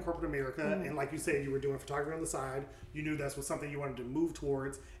were working in corporate America, and like you said, you were doing photography on the side, you knew that's was something you wanted to move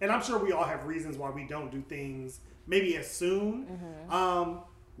towards. And I'm sure we all have reasons why we don't do things maybe as soon.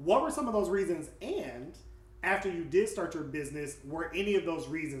 What were some of those reasons? And after you did start your business, were any of those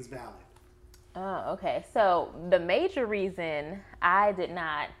reasons valid? Oh, okay. So the major reason I did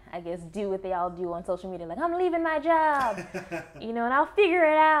not, I guess, do what they all do on social media, like, I'm leaving my job, and I'll figure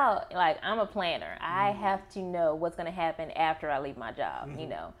it out. Like, I'm a planner. I have to know what's going to happen after I leave my job,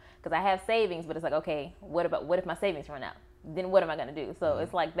 because I have savings, but it's like, okay, what if my savings run out? Then what am I going to do? So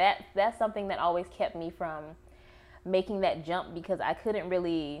it's like that's something that always kept me from making that jump, because I couldn't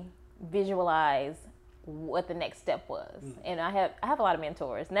really visualize what the next step was. And I have a lot of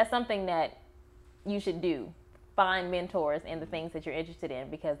mentors, and that's something that you should do. Find mentors in the things that you're interested in,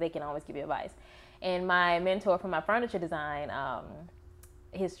 because they can always give you advice. And my mentor from my furniture design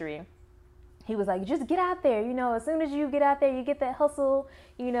history, he was like, just get out there, as soon as you get out there, you get that hustle,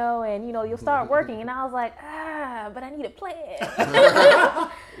 and you'll start working. And I was like, but I need a plan.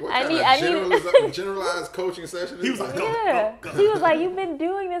 I need generalized coaching session. He was like, go. He was like, you've been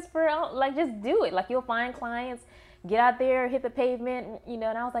doing this for, like, just do it. Like, you'll find clients, get out there, hit the pavement, and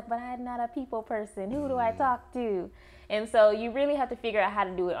I was like, but I'm not a people person. Who do I talk to? And so you really have to figure out how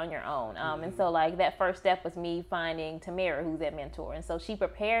to do it on your own. And so, like, that first step was me finding Tamara, who's that mentor. And so she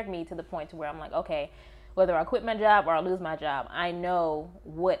prepared me to the point to where I'm like, okay, whether I quit my job or I lose my job, I know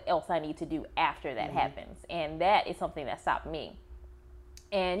what else I need to do after that happens. And that is something that stopped me.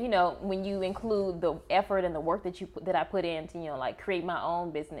 And, when you include the effort and the work that I put in to, like, create my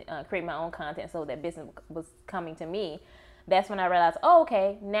own business, create my own content, so that business was coming to me, that's when I realized, oh,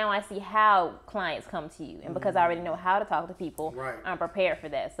 okay, now I see how clients come to you. And because I already know how to talk to people, I'm prepared for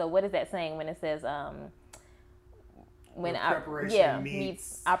that. So what is that saying when it says, when preparation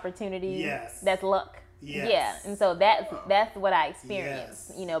meets opportunity, that's luck. Yeah, and so that's what I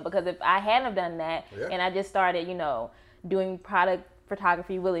experienced, because if I hadn't have done that and I just started, doing product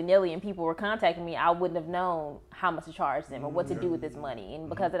photography willy-nilly and people were contacting me, I wouldn't have known how much to charge them or what to do with this money. And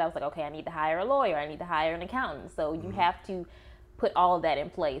because of that, I was like, okay, I need to hire a lawyer, I need to hire an accountant. So you have to put all of that in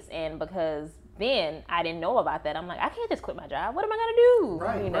place. And because then I didn't know about that, I'm like, I can't just quit my job. What am I gonna do?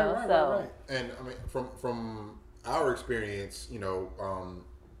 Right. And I mean, from our experience,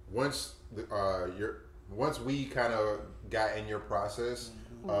 once we kind of got in your process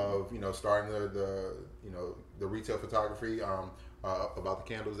of starting the retail photography, about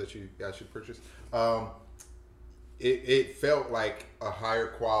the candles that you guys should purchase, it felt like a higher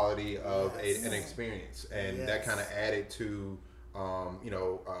quality of an experience, and that kind of added to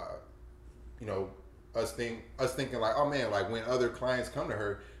us thinking like, oh man, like when other clients come to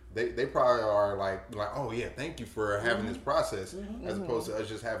her, they probably are like, oh yeah, thank you for having this process, as opposed to us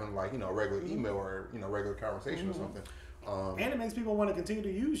just having like a regular email or regular conversation or something. And it makes people want to continue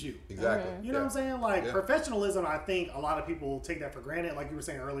to use you. Exactly. You know what I'm saying? Like professionalism, I think a lot of people take that for granted. Like you were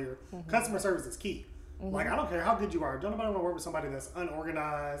saying earlier, customer service is key. Like, I don't care how good you are. Don't nobody want to work with somebody that's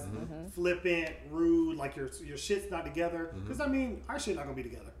unorganized, flippant, rude, like your shit's not together. Because, I mean, our shit not going to be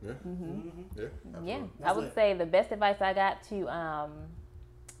together. Yeah. I would say the best advice I got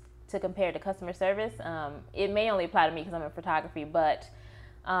to compare to customer service, it may only apply to me because I'm in photography, but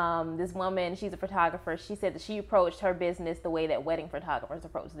this woman, she's a photographer, she said that she approached her business the way that wedding photographers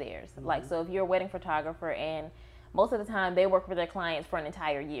approach theirs. Like, so if you're a wedding photographer, and most of the time they work with their clients for an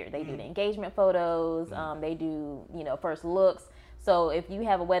entire year. They do the engagement photos, they do, first looks. So if you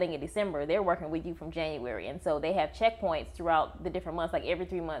have a wedding in December, they're working with you from January. And so they have checkpoints throughout the different months. Like every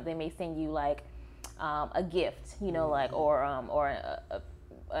 3 months, they may send you like a gift, or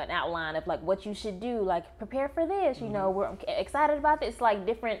an outline of like what you should do, like prepare for this, we're excited about this. It's like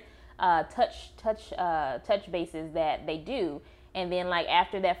different touch bases that they do. And then like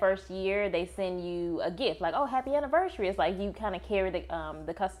after that first year, they send you a gift, like, oh, happy anniversary. It's like you kind of carry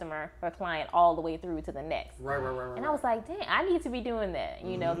the customer or client all the way through to the next. Right. And I was like, dang, I need to be doing that,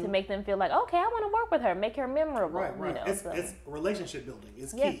 you know, to make them feel like, okay, I want to work with her, make her memorable. Right. You know, It's relationship building.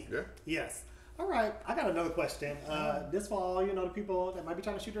 It's Yeah. key. Yeah. Yes. All right. I got another question. This for all, you know, the people that might be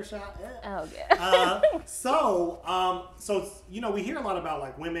trying to shoot their shot. Oh yeah. So you know, we hear a lot about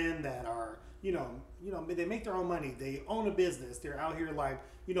like women that are, you know, they make their own money, they own a business, they're out here like,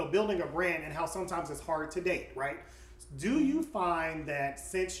 you know, building a brand, and how sometimes it's hard to date, right? Do you find that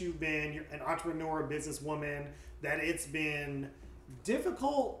since you've been an entrepreneur, businesswoman, that it's been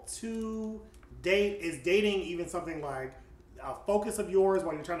difficult to date? Is dating even something like a focus of yours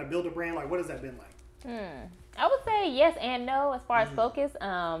while you're trying to build a brand? Like, what has that been like? I would say yes and no as far as focus.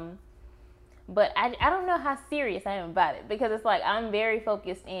 But I don't know how serious I am about it, because it's like I'm very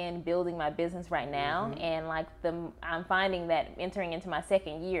focused in building my business right now, and like I'm finding that entering into my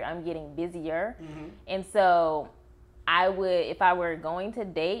second year, I'm getting busier, and so I would, if I were going to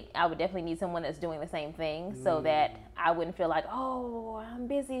date, I would definitely need someone that's doing the same thing, so that I wouldn't feel like, oh, I'm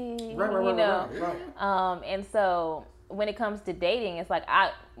busy, you know. Right. And so when it comes to dating, it's like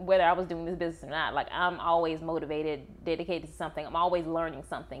whether I was doing this business or not, like I'm always motivated, dedicated to something. I'm always learning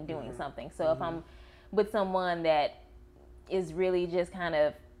something, doing something. So if I'm with someone that is really just kind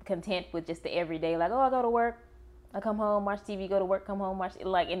of content with just the everyday, like, oh, I go to work, I come home, watch TV, go to work, come home, watch,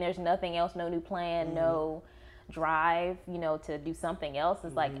 like, and there's nothing else, no new plan, no drive, you know, to do something else.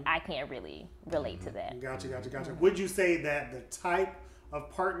 It's like I can't really relate to that. Gotcha. Would you say that the type of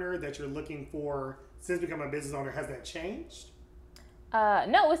partner that you're looking for since becoming a business owner, has that changed?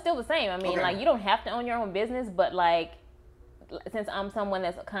 No, it's still the same. I mean, Okay. like, you don't have to own your own business, but like, since I'm someone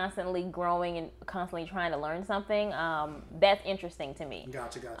that's constantly growing and constantly trying to learn something, that's interesting to me.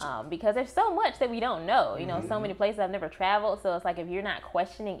 Gotcha. Because there's so much that we don't know. You know, so many places I've never traveled. So it's like, if you're not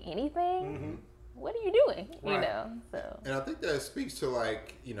questioning anything, what are you doing? You Right. know, so. And I think that speaks to,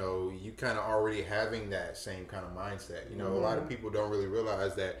 like, you know, you kind of already having that same kind of mindset. You know, a lot of people don't really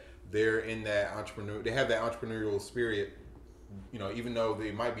realize that they're in that they have that entrepreneurial spirit, you know, even though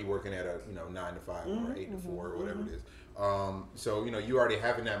they might be working at a, you know, 9 to 5 or 8 to 4 or whatever it is. So, you know, you already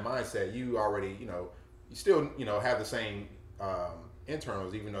having that mindset, you already, you know, you still, you know, have the same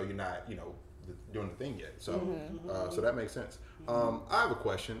internals, even though you're not, you know, doing the thing yet. So, so that makes sense. I have a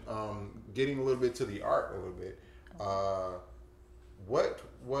question. Getting a little bit to the art a little bit. What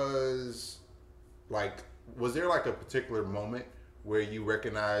was there like a particular moment where you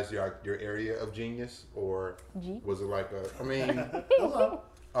recognized your area of genius, or was it like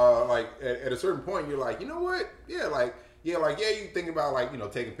like at a certain point you're like, you know what? You think about, like, you know,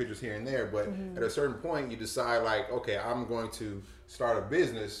 taking pictures here and there, but at a certain point you decide, like, okay, I'm going to start a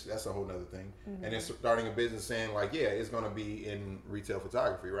business. That's a whole nother thing. And then starting a business saying, like, yeah, it's going to be in retail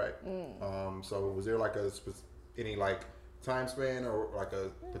photography, right? So was there like any like time span or like a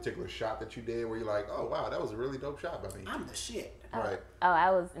particular shot that you did where you're like, oh wow, that was a really dope shot by me? I'm the shit. Right. Oh,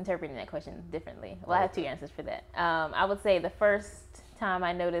 I was interpreting that question differently. Well, I have two answers for that. I would say the first time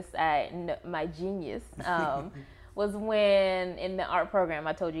I noticed my genius was when, in the art program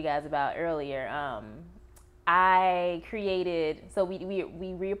I told you guys about earlier, I created, so we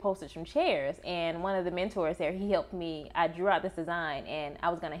reupholstered some chairs, and one of the mentors there, he helped me. I drew out this design, and I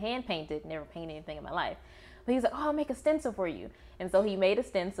was going to hand paint it, never painted anything in my life. But he was like, oh, I'll make a stencil for you. And so he made a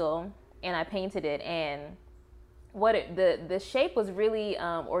stencil, and I painted it, and the shape was really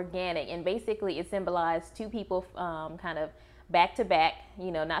organic, and basically it symbolized two people kind of back to back,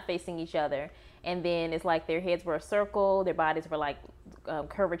 you know, not facing each other. And then it's like their heads were a circle, their bodies were like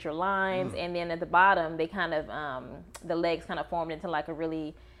curvature lines, and then at the bottom they kind of the legs kind of formed into like a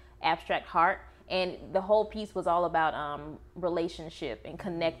really abstract heart. And the whole piece was all about relationship and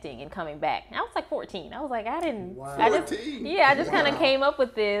connecting and coming back. And I was like 14. I was like, I just kind of came up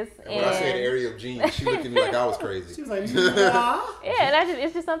with this. And when I said area of genius, she looked at me like I was crazy. She was like, yeah. Yeah, and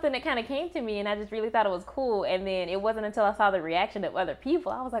it's just something that kind of came to me, and I just really thought it was cool. And then it wasn't until I saw the reaction of other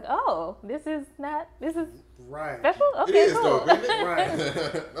people, I was like, oh, this is right. special? Okay, It is cool. dope, isn't it? Right.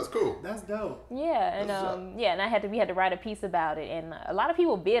 That's cool. That's dope. Yeah, and and we had to write a piece about it, and a lot of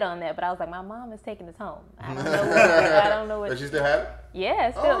people bid on that, but I was like, my mom is taking this home. I don't know what. But you still have it? Yeah,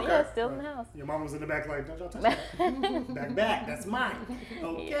 it's still Oh, okay. still in the house. Your mom was in the back like, don't y'all touch that. back, that's mine.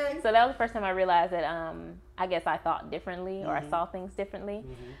 Okay. Yeah. So that was the first time I realized that I guess I thought differently, or I saw things differently.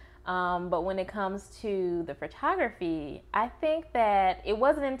 But when it comes to the photography, I think that it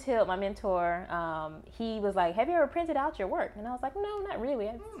wasn't until my mentor, he was like, have you ever printed out your work? And I was like, no, not really.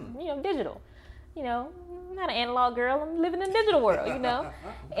 It's, digital. you know, I'm not an analog girl. I'm living in the digital world, you know.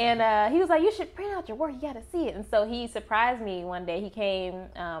 And he was like, you should print out your work. You got to see it. And so he surprised me one day. He came.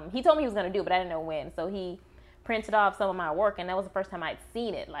 He told me he was going to do it, but I didn't know when. So he printed off some of my work, and that was the first time I'd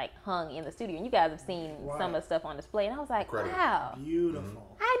seen it, like, hung in the studio. And you guys have seen some of the stuff on display. And I was like, Incredible. wow.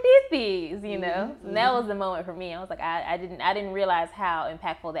 Beautiful. I did these, you know. And that was the moment for me. I was like, I didn't realize how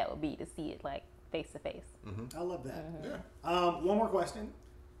impactful that would be to see it, like, face to face. I love that. Yeah. One more question.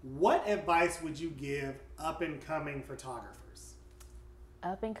 What advice would you give up and coming photographers?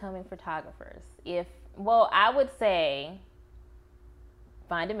 Up and coming photographers. I would say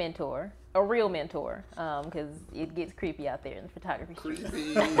find a mentor, a real mentor, because it gets creepy out there in the photography street.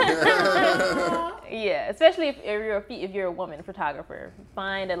 Creepy. Yeah, especially if you're a woman photographer,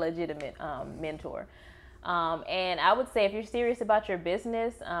 find a legitimate mentor. And I would say if you're serious about your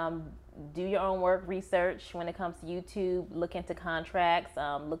business, do your own work research when it comes to YouTube. Look into contracts.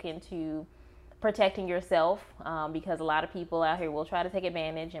 Look into protecting yourself, because a lot of people out here will try to take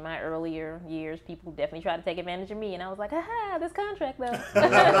advantage. In my earlier years, people definitely tried to take advantage of me, and I was like, "Aha, this contract though."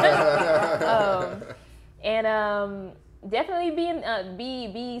 Definitely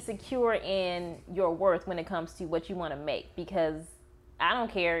be secure in your worth when it comes to what you want to make, because I don't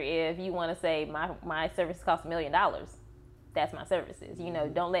care if you want to say my services cost $1 million. That's my services. You know,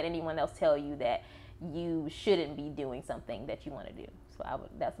 don't let anyone else tell you that you shouldn't be doing something that you want to do. So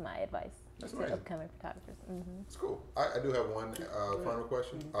that's my advice. That's to amazing. upcoming photographers. Mm-hmm. It's cool. I do have one final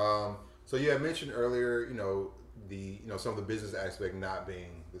question. So you had mentioned earlier, some of the business aspect not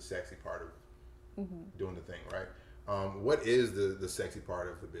being the sexy part of doing the thing, right? What is the sexy part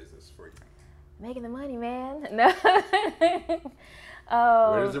of the business for you? Making the money, man. No.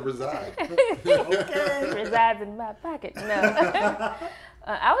 Where does it reside? It resides in my pocket. No.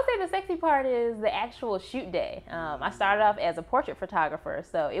 I would say the sexy part is the actual shoot day. I started off as a portrait photographer,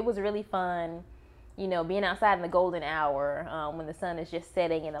 so it was really fun, being outside in the golden hour when the sun is just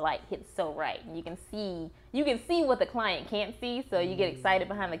setting and the light hits so right. And you can see what the client can't see, so you get excited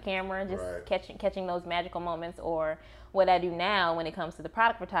behind the camera, just catching those magical moments. Or what I do now when it comes to the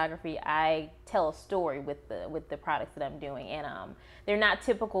product photography, I tell a story with the products that I'm doing, and they're not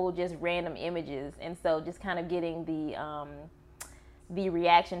typical just random images. And so just kind of getting the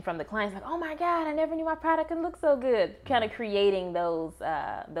reaction from the clients, like, oh my God, I never knew my product could look so good. Kind of creating those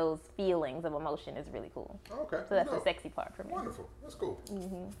feelings of emotion is really cool. Okay. So that's the sexy part for me. Wonderful. That's cool.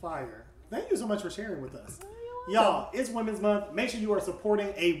 Fire. Thank you so much for sharing with us. Y'all, it's Women's Month. Make sure you are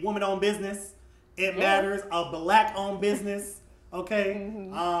supporting a woman-owned business. It matters. A black-owned business. Okay?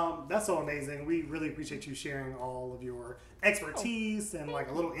 That's so amazing. We really appreciate you sharing all of your expertise and like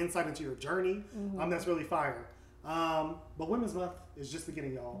a little insight into your journey. That's really fire. But Women's Month is just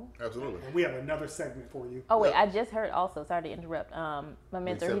beginning, y'all. Absolutely. And we have another segment for you. Oh wait, I just heard also. Sorry to interrupt. My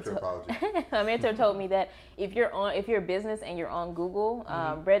mentor, my mentor told me that if you're a business and you're on Google,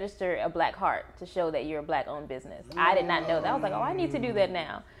 register a black heart to show that you're a black-owned business. I did not know that. I was like, oh, I need to do that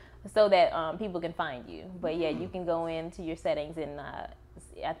now, so that people can find you. But yeah, you can go into your settings and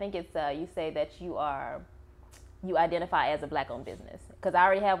I think it's you say that you identify as a black-owned business, because I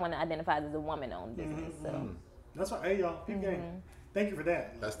already have one that identifies as a woman-owned business. So. That's right. Hey, y'all. Keep game. Thank you for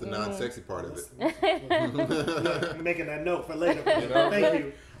that. That's the non-sexy part of it. I'm making that note for later. Thank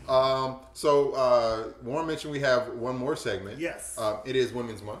you. So Warren mentioned we have one more segment. Yes. It is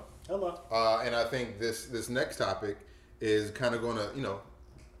Women's Month. Hello. And I think this next topic is kind of going to,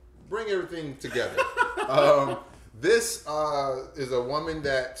 bring everything together. This is a woman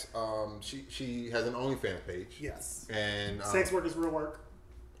that she has an OnlyFans page. Yes. And sex work is real work.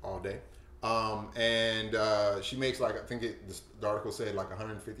 All day. And she makes I think the article said like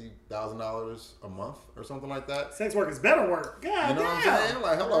 $150,000 a month or something like that. Sex work is better work. God you know damn. what I'm saying?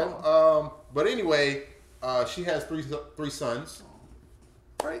 Like, hello. But anyway, she has three sons,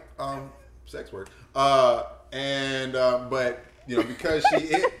 right? Sex work. But because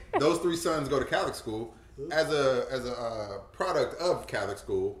those three sons go to Catholic school. As a product of Catholic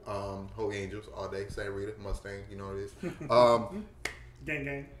school, Holy Angels all day, Santa Rita, Mustang, you know what it is.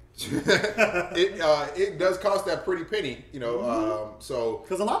 Gang. It does cost that pretty penny, so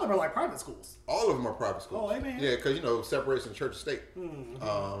because a lot of them are like private schools. All of them are private schools. Oh, amen. Yeah, because separation of church and state.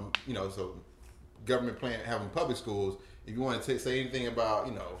 So government plan having public schools. If you want to say anything about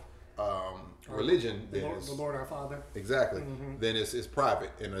religion, then the Lord our Father. Exactly. Then it's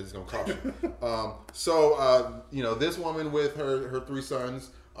private and it's gonna cost you. This woman with her three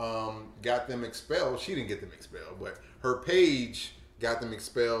sons got them expelled. She didn't get them expelled, but her page got them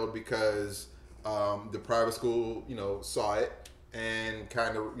expelled because the private school, saw it and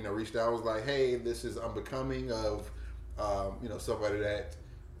kind of, reached out and was like, hey, this is unbecoming of, somebody that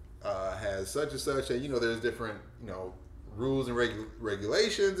has such and such, and there's different rules and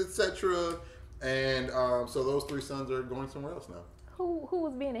regulations, etc. And so those 3 sons are going somewhere else now. Who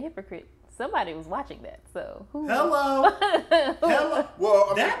was being a hypocrite? Somebody was watching that. So who? Hello.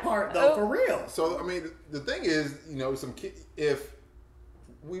 Well, that part though, for real. So I mean, the thing is, some if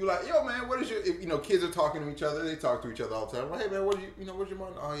we were like, yo, man, what is your? If, kids are talking to each other, they talk to each other all the time. Like, hey, man, what's your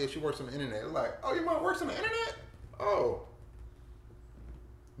mom? Oh yeah, she works on the internet. They're like, oh, your mom works on the internet? Oh,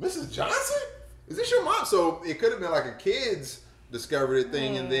 Mrs. Johnson, is this your mom? So it could have been like a kid's discovered a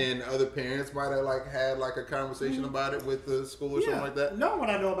thing, and then other parents might have had a conversation about it with the school or something like that. Know what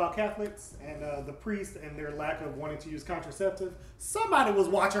I know about Catholics and the priest and their lack of wanting to use contraceptive? Somebody was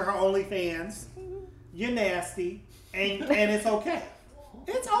watching her OnlyFans. You're nasty, and it's okay.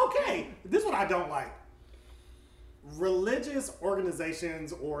 It's okay. This is what I don't like. Religious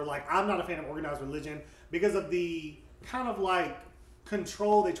organizations, or I'm not a fan of organized religion because of the kind of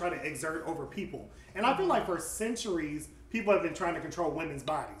control they try to exert over people. And I feel like for centuries, people have been trying to control women's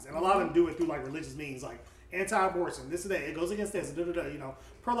bodies, and a lot of them do it through religious means, like anti-abortion, this and that. It goes against this,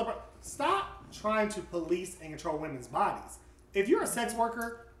 Stop trying to police and control women's bodies. If you're a sex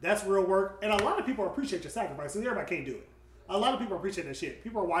worker, that's real work, and a lot of people appreciate your sacrifice. Everybody can't do it. A lot of people appreciate that shit.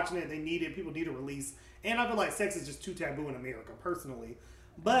 People are watching it, they need it. People need a release, and I feel like sex is just too taboo in America, personally.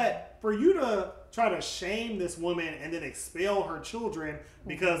 But for you to try to shame this woman and then expel her children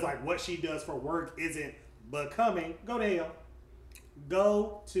because what she does for work isn't becoming, go to hell.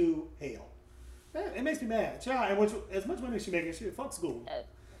 Go to hell. Man, it makes me mad. Child, and as much money as she making, shit, fuck school.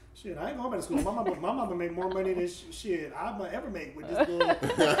 Shit, I ain't going back to school. My mama make more money than shit I'll ever make with this little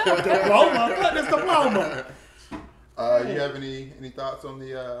diploma. Cut this diploma. You have any thoughts on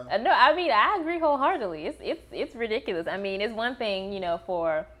the? No, I mean I agree wholeheartedly. It's ridiculous. I mean, it's one thing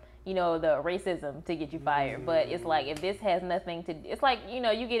for the racism to get you fired, but it's if this has nothing to, it's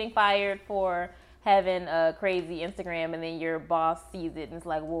you getting fired for having a crazy Instagram, and then your boss sees it and it's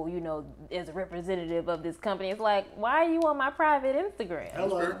well, as a representative of this company, it's why are you on my private Instagram?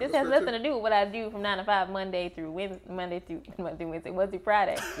 Hello. This has nothing to do with what I do from 9 to 5 Monday through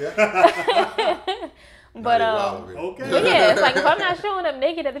Friday. Yeah. But okay. But yeah, it's if I'm not showing up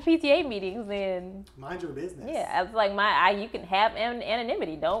naked at the PTA meetings, then mind your business. Yeah, it's you can have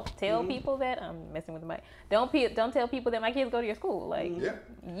anonymity. Don't tell people that I'm messing with the mic. Don't tell people that my kids go to your school.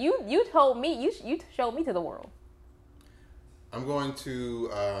 You told me, you showed me to the world. I'm going to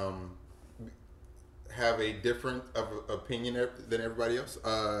have a different opinion than everybody else.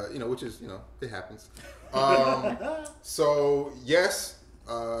 Which is it happens. So yes.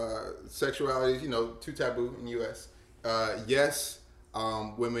 Sexuality is, too taboo in the U.S. Yes,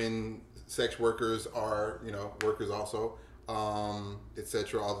 women sex workers are, workers also,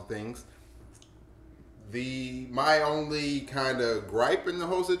 etc. All the things. My only kind of gripe in the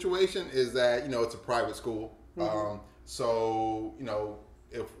whole situation is that it's a private school. So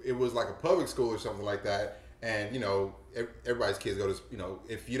if it was like a public school or something like that, and everybody's kids go to,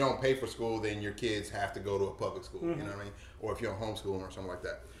 if you don't pay for school, then your kids have to go to a public school. You know what I mean? Or if you're homeschooling or something like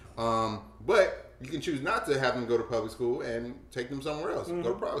that. But you can choose not to have them go to public school and take them somewhere else. Go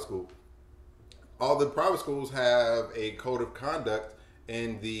to private school. All the private schools have a code of conduct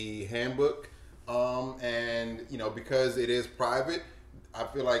in the handbook, and because it is private, I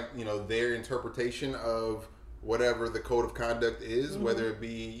feel like their interpretation of whatever the code of conduct is, whether it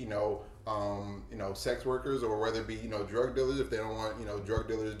be sex workers, or whether it be drug dealers, if they don't want drug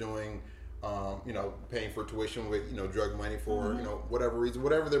dealers doing paying for tuition with drug money for whatever reason,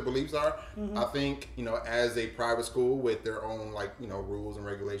 whatever their beliefs are. I think as a private school with their own rules and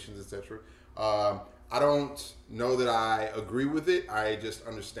regulations, etc. I don't know that I agree with it. I just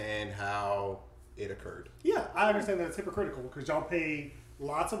understand how it occurred. Yeah, I understand that it's hypocritical because y'all pay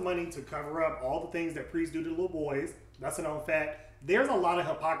lots of money to cover up all the things that priests do to little boys. That's a known fact. There's a lot of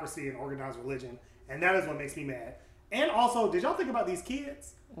hypocrisy in organized religion, and that is what makes me mad. And also, did y'all think about these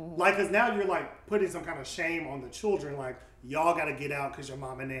kids? Because now you're putting some kind of shame on the children. Y'all got to get out because your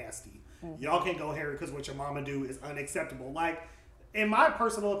mama nasty. Y'all can't go here because what your mama do is unacceptable. In my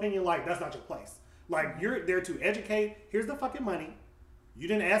personal opinion, that's not your place. You're there to educate. Here's the fucking money. You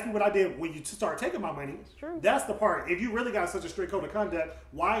didn't ask me what I did when you start taking my money. It's true. That's the part. If you really got such a strict code of conduct,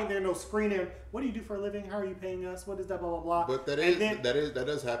 why ain't there no screening? What do you do for a living? How are you paying us? What is that? Blah blah blah. But that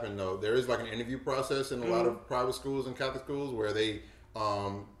does happen though. There is an interview process in a lot of private schools and Catholic schools where they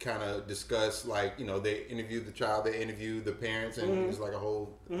kind of discuss they interview the child, they interview the parents, and it's a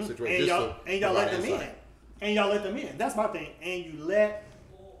whole situation. And y'all let them in. And y'all let them in. That's my thing. And you let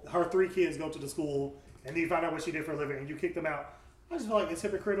her 3 kids go to the school, and then you find out what she did for a living, and you kick them out. I just feel like it's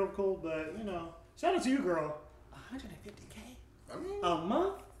hypocritical, but shout out to you, girl. $150K a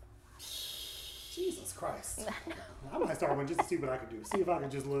month. Jesus Christ. I might start one just to see what I can do. See if I can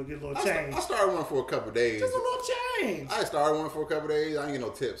just get a little change. I started one for a couple of days. Just a little change. I started one for a couple of days. I didn't get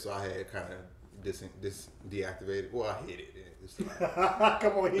no tips, so I had kind of deactivated. Well, I hid it. It's still out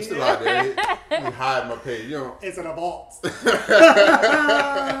there. Come on, It's still out there. You hide my page. You know. It's in a vault. That's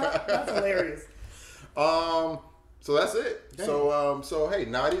hilarious. So that's it. Dang. So hey,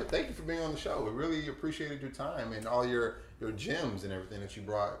 Nadia, thank you for being on the show. We really appreciated your time and all your gems and everything that you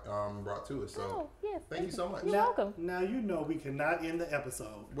brought to us. So yes, thank you so much. You're welcome. Now you know we cannot end the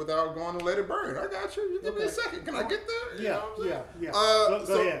episode without going to let it burn. I got you. You give me a second. Can I get there? Yeah.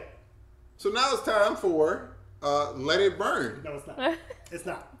 Go ahead. So now it's time for Let It Burn. No, it's not. It's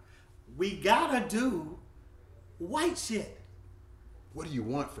not. We gotta do white shit. What do you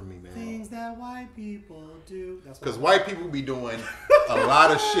want from me, man? Things that white people do. Because white people be doing a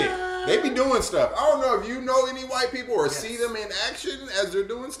lot of shit. They be doing stuff. I don't know if you know any white people or see them in action as they're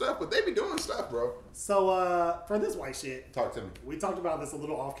doing stuff, but they be doing stuff, bro. So for this white shit, talk to me. We talked about this a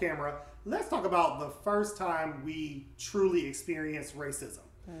little off camera. Let's talk about the first time we truly experienced racism.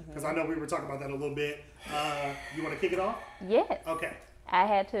 Because I know we were talking about that a little bit. You want to kick it off? Yes. Okay. I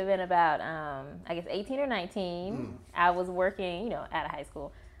had to have been about, I guess, 18 or 19. I was working, out of high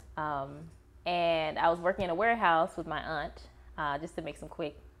school. And I was working in a warehouse with my aunt just to make some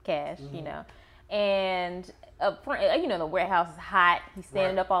quick cash, And up front, the warehouse is hot. He's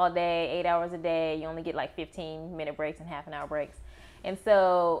standing up all day, 8 hours a day. You only get like 15-minute breaks and half-an-hour breaks. And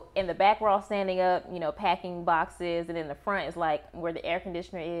so in the back, we're all standing up, packing boxes. And in the front is like where the air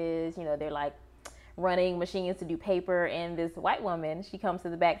conditioner is. They're like running machines to do paper, and this white woman, she comes to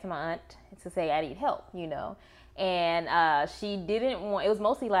the back to my aunt to say, I need help, and she didn't want, it was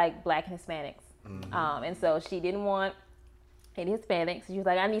mostly like black and Hispanics, and so she didn't want any Hispanics. She was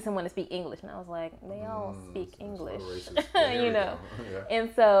like, I need someone to speak English, and I was like, they all speak English, Yeah. And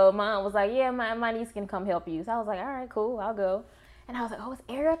so my aunt was like, yeah, my niece can come help you. So I was like, all right, cool, I'll go. And I was like, oh, is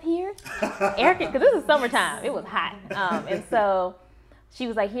air up here? Air, because this is summertime, it was hot, and so she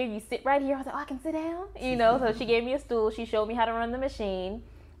was like, here, you sit right here. I was like, oh, I can sit down? So she gave me a stool. She showed me how to run the machine.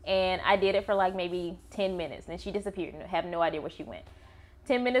 And I did it for like maybe 10 minutes. And then she disappeared and I have no idea where she went.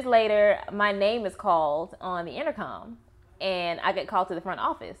 10 minutes later, my name is called on the intercom. And I get called to the front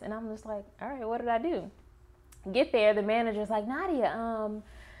office. And I'm just like, all right, what did I do? Get there, the manager's like, Nadia,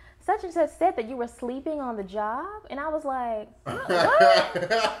 such and such said that you were sleeping on the job. And I was like, what?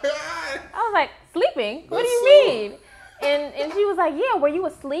 I was like, sleeping? What do you mean? And she was like, yeah, were you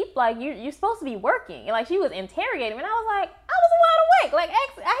asleep? Like, you're supposed to be working. And, like, she was interrogating me. And I was like, I was wide awake. Like,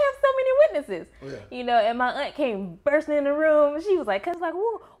 I have so many witnesses. Yeah. And my aunt came bursting in the room. And she was like, well, where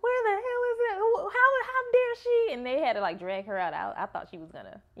the hell is it? How dare she? And they had to, like, drag her out. I thought she was going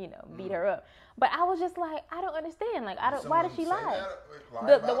to, beat her up. But I was just like, I don't understand. Like, why did she lie?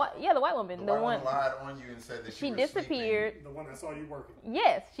 The white woman. The one lied on you and said that she disappeared. Sleeping. The one that saw you working.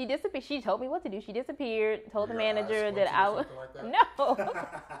 Yes, she disappeared. She told me what to do. She disappeared. Told the manager that I was like no. Sometimes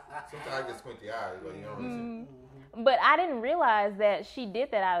I get squinty eyes, but you know. But I didn't realize that she did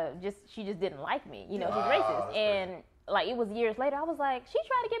that out of she just didn't like me. She's racist. And like it was years later, I was like, she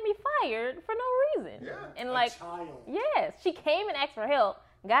tried to get me fired for no reason. Yeah. And a like, child. Yes, she came and asked for help,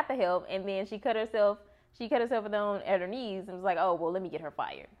 got the help, and then she cut herself down at her knees and was like, oh, well, let me get her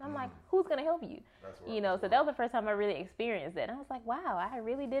fired. I'm like, who's going to help you? So that was the first time I really experienced that. And I was like, wow, I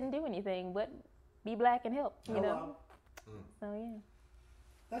really didn't do anything but be black and help, Wow. So, yeah.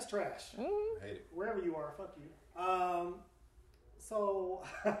 That's trash. I hate it. Wherever you are, fuck you. So,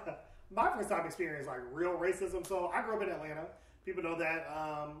 my first time experience, like, real racism. So, I grew up in Atlanta. People know that.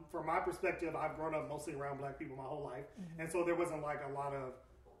 From my perspective, I've grown up mostly around black people my whole life. And so, there wasn't, like, a lot of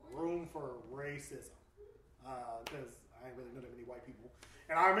room for racism. Because I ain't really know that many white people.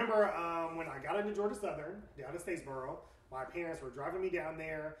 And I remember when I got into Georgia Southern, down to Statesboro, my parents were driving me down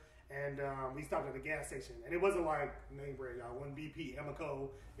there, and we stopped at a gas station. And it wasn't like name brand, y'all, one BP, Emico.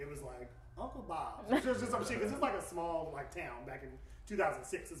 It was like Uncle Bob. It was just some shit, because it's like a small like town back in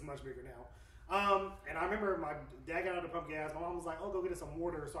 2006. It's much bigger now. And I remember my dad got out to pump gas. My mom was like, oh, go get us some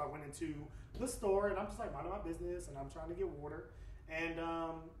water. So I went into the store, and I'm just like minding my business, and I'm trying to get water. And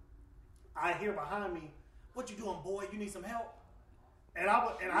I hear behind me, what you doing, boy? You need some help? And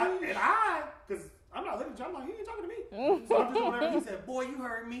I, because I'm not looking at you, I'm like, he ain't talking to me. So I'm just doing whatever. He said, boy, you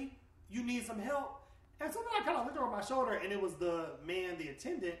heard me. You need some help. And so then I kind of looked over my shoulder, and it was the man, the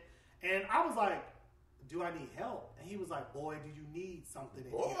attendant. And I was like, do I need help? And he was like, boy, do you need something?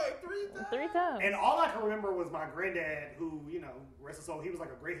 Boy, 3 times. And all I can remember was my granddad, who, rest his soul, he was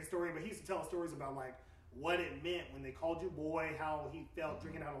like a great historian, but he used to tell stories about like what it meant when they called you boy, how he felt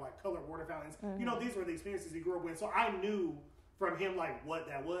drinking out of like colored water fountains. These were the experiences he grew up with. So I knew from him like what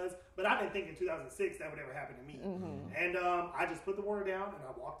that was. But I didn't think in 2006 that would ever happen to me. And I just put the water down and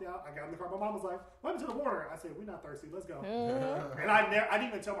I walked out. I got in the car. My mom was like, "What happened to the water?" I said, "We're not thirsty. Let's go." And I didn't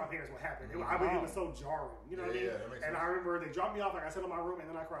even tell my parents what happened. It was so jarring. You know what I mean? that makes and sense. I remember they dropped me off. Like I sat in my room and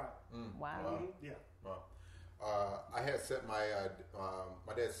then I cried. Wow. Yeah. Wow. I had set my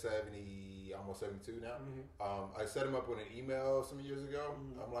my dad's 70, almost 72 now. I set him up with an email some years ago.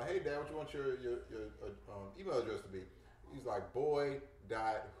 I'm like, "Hey, Dad, what you want your email address to be?" He's like, boy.who.jw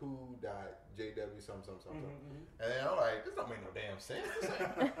something. And then I'm like, "This don't make no damn sense. This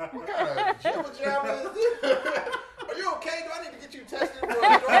ain't, what kind of jibber jabber is this? Are you okay? Do I need to get you tested for a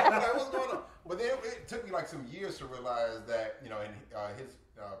drug? Like, what's going on?" But then it took me like some years to realize that, you know, in his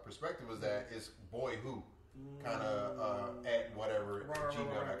perspective was that it's boy who. Kind of at whatever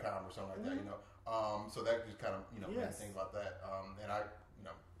gmail.com or something like that, you know. So that just kind of, you know, made me think about that. And I, you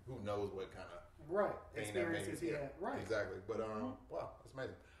know, who knows what kind of experiences he had. Right. Exactly. But wow, that's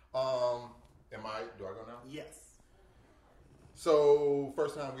amazing. Do I go now? Yes. So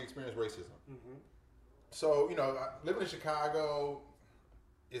first time we experienced racism. So, you know, living in Chicago,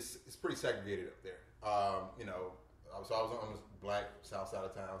 it's pretty segregated up there. You know, so I was on the black south side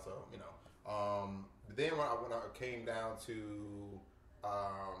of town, so, you know. Then when I came down to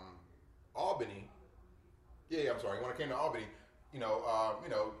Albany, I'm sorry. When I came to Albany, you know,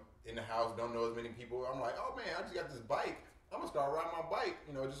 in the house, don't know as many people. I'm like, oh man, I just got this bike. I'm gonna start riding my bike,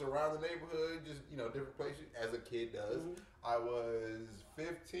 you know, just around the neighborhood, just, you know, different places as a kid does. I was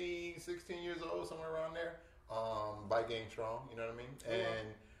 15, 16 years old, somewhere around there. Bike game strong, you know what I mean?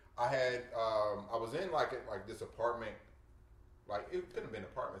 And I had, I was in like this apartment. Like, it couldn't have been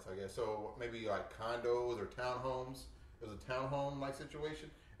apartments, I guess. So maybe like condos or townhomes. It was a townhome like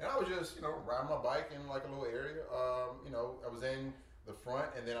situation. And I was just, you know, riding my bike in like a little area. You know, I was in the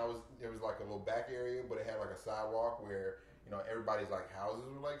front, and then there was like a little back area, but it had like a sidewalk where, you know, everybody's like houses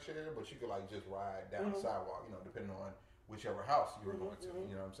were like shared, but you could like just ride down the sidewalk, you know, depending on whichever house you were going to.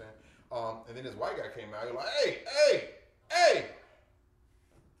 You know what I'm saying? And then this white guy came out. He was like, hey,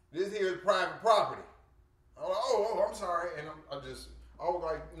 this here is private property. I'm like, oh, I'm sorry. And I was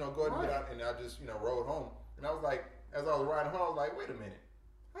like, you know, go ahead and get out. And I just, you know, rode home. And I was like, as I was riding home, I was like, wait a minute.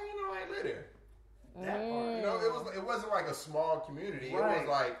 How you know I ain't live there? That part. You know, it wasn't like a small community. Right. It was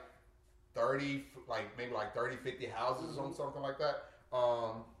like 30, like maybe like 30, 50 houses or something like that.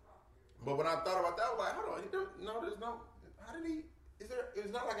 But when I thought about that, I was like, hold on. There's no, how did he,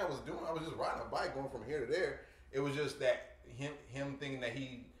 it's not like I was just riding a bike going from here to there. It was just that him thinking that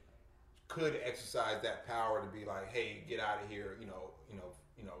he could exercise that power to be like, hey, get out of here,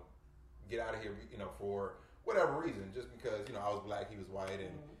 get out of here, you know, for whatever reason, just because, you know, I was black, he was white,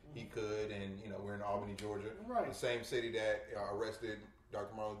 and he could, and, you know, we're in Albany, Georgia, the same city that arrested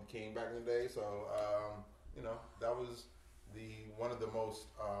Dr. Martin Luther King back in the day. So, you know, that was one of the most,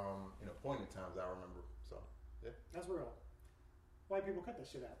 you know, poignant times I remember. So, yeah, that's real. White people cut that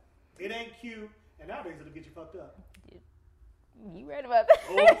shit out. It ain't cute, and nowadays it'll get you fucked up. You read about that?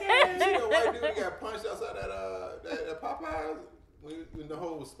 Okay. See that white dude that got punched outside that Popeyes when the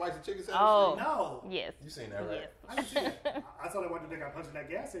whole spicy chicken sandwich? Oh, No. yes. You seen that, right? Yes. I didn't see that. I saw that one dude that got punched in that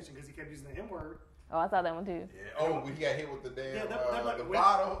gas station because he kept using the M word. Oh, I saw that one too. Yeah. Oh, when he got hit with the damn the when,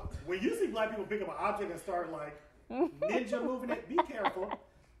 bottle. When you see black people pick up an object and start like ninja moving it, be careful.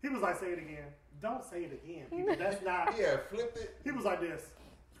 He was like, say it again. Don't say it again, people. That's not. Yeah, flipped it. He was like this.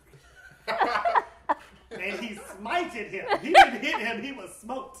 And he smited him. He didn't hit him, he was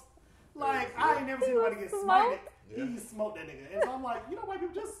smoked. Like, I ain't never seen nobody get smited. Yeah. He smoked that nigga. And so I'm like, you know, white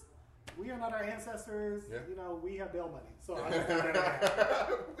people just, we are not our ancestors. Yeah. You know, we have bail money. So I just want that.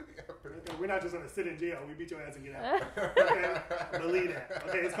 We're not just going to sit in jail. We beat your ass and get out. Okay? Believe that.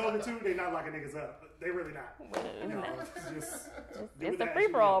 Okay, it's COVID too. They not locking niggas up. They really not. You know, it's It's a free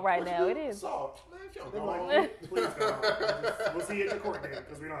for all right now. It is. Salt. Man, if you don't They're go like, home. please go home. We'll see you at the court date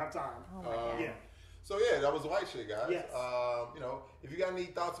because we don't have time. Oh my God. Yeah. So yeah, that was white shit, guys. Yes. You know, if you got any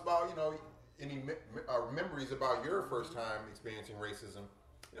thoughts about, you know, any memories about your first time experiencing racism,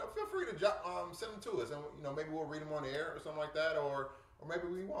 you know, feel free to send them to us, and, you know, maybe we'll read them on the air or something like that, or maybe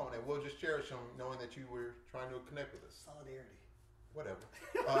we won't, and we'll just cherish them, knowing that you were trying to connect with us. Solidarity. Whatever.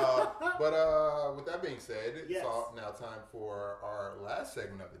 But with that being said, it's Yes. now time for our last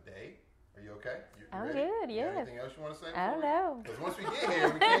segment of the day. Are you okay? You I'm ready? good, You got yes. anything else you want to say? I don't know. Because once we get here,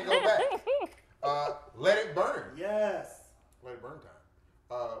 we can't go back. Let it burn. Yes. Let it burn time.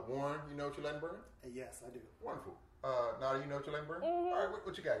 Warren, you know what you're letting burn? Yes, I do. Wonderful. Nadia, you know what you're letting burn? All right,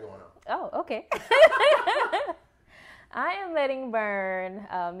 what you got going on? Oh, okay. I am letting burn.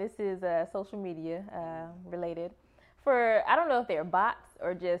 This is social media related. I don't know if they're bots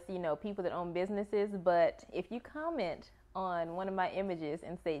or just, you know, people that own businesses, but if you comment on one of my images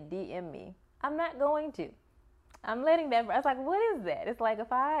and say DM me, I'm not going to. I'm letting that. I was like, what is that? It's like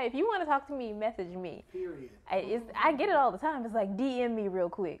if you want to talk to me, message me. Period. I get it all the time. It's like DM me real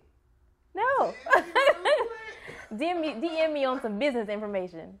quick. No. DM me on some business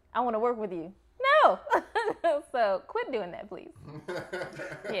information. I want to work with you. No. So quit doing that, please.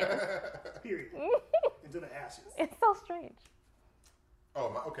 Yeah. Period. Into the ashes. It's so strange.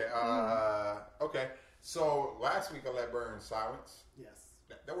 Oh, okay. Okay. So last week I let burn silence. Yes.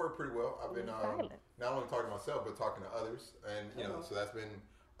 That worked pretty well. I've been Silent. not only talking to myself but talking to others, and so that's been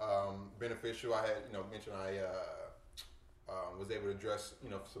beneficial. I had mentioned I was able to address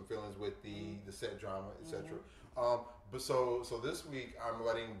some feelings with the set drama, etc. But so this week I'm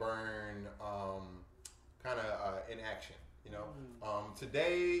letting burn kind of in action.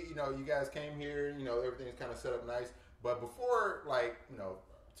 Today you guys came here. Everything's kind of set up nice. But before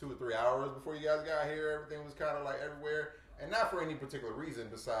 2 or 3 hours before you guys got here, everything was kind of like everywhere. And not for any particular reason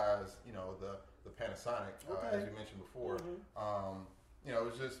besides, the Panasonic, as you mentioned before. It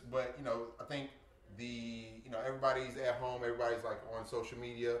was just, but, I think everybody's at home, everybody's like on social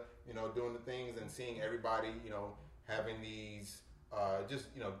media, doing the things and seeing everybody, having these,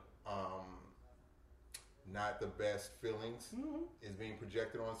 not the best feelings is being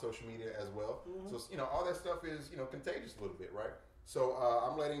projected on social media as well. So, all that stuff is, contagious a little bit, right? So,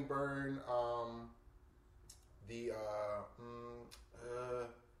 I'm letting burn,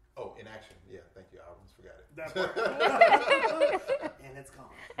 in action. Yeah, thank you. I almost forgot it. That part. And it's gone.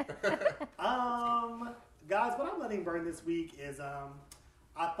 Guys, what I'm letting burn this week is I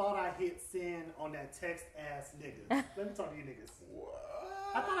thought I hit send on that text ass niggas. Let me talk to you niggas. What?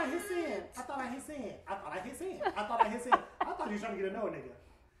 I thought I hit send. I thought you was trying to get to know a nigga.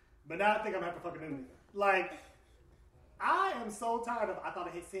 But now I think I'm gonna have to fucking nigga. Like, I am so tired of I thought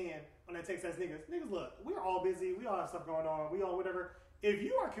I hit send on that text ass niggas. Niggas, look, we're all busy. We all have stuff going on. We all whatever. If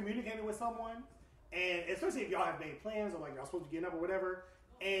you are communicating with someone, and especially if y'all have made plans or like y'all supposed to get up or whatever,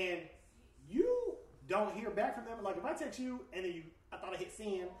 and you don't hear back from them, like if I text you and then I thought I hit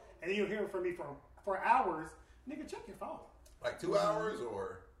send, and then you'll hear from me for hours, nigga, check your phone. Like 2 hours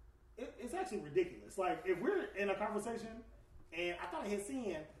or? It's actually ridiculous. Like if we're in a conversation and I thought I hit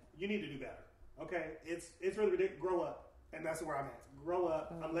send, you need to do better. Okay? It's really ridiculous. Grow up. And that's where I'm at. Grow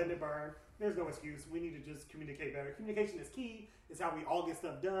up. I'm letting it burn. There's no excuse. We need to just communicate better. Communication is key. It's how we all get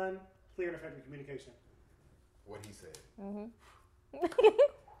stuff done. Clear and effective communication. What he said.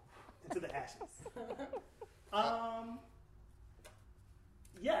 Into the ashes.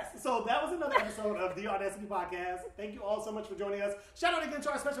 Yes. So that was another episode of the Audacity Podcast. Thank you all so much for joining us. Shout out again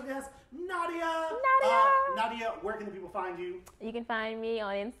to our special guest, Nadia. Nadia, where can the people find you? You can find me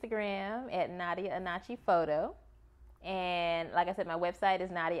on Instagram at Nadia Anochie Photo. And like I said, my website is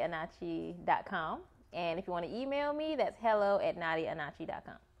nadiaanochie.com. And if you want to email me, that's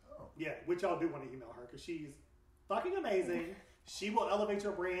hello@nadiaanochie.com. Yeah, which y'all do want to email her because she's fucking amazing. She will elevate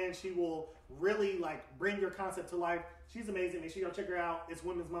your brand. She will really bring your concept to life. She's amazing. Make sure y'all check her out. It's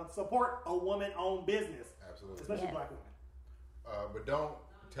Women's Month. Support a woman-owned business. Absolutely. Especially black women. But don't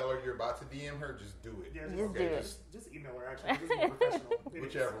tell her you're about to DM her. Just do it. Yeah, just do it. Just email her, actually. Just be professional.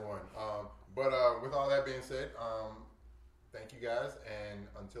 Whichever one. But with all that being said, thank you guys, and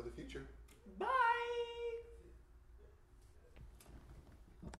until the future. Bye.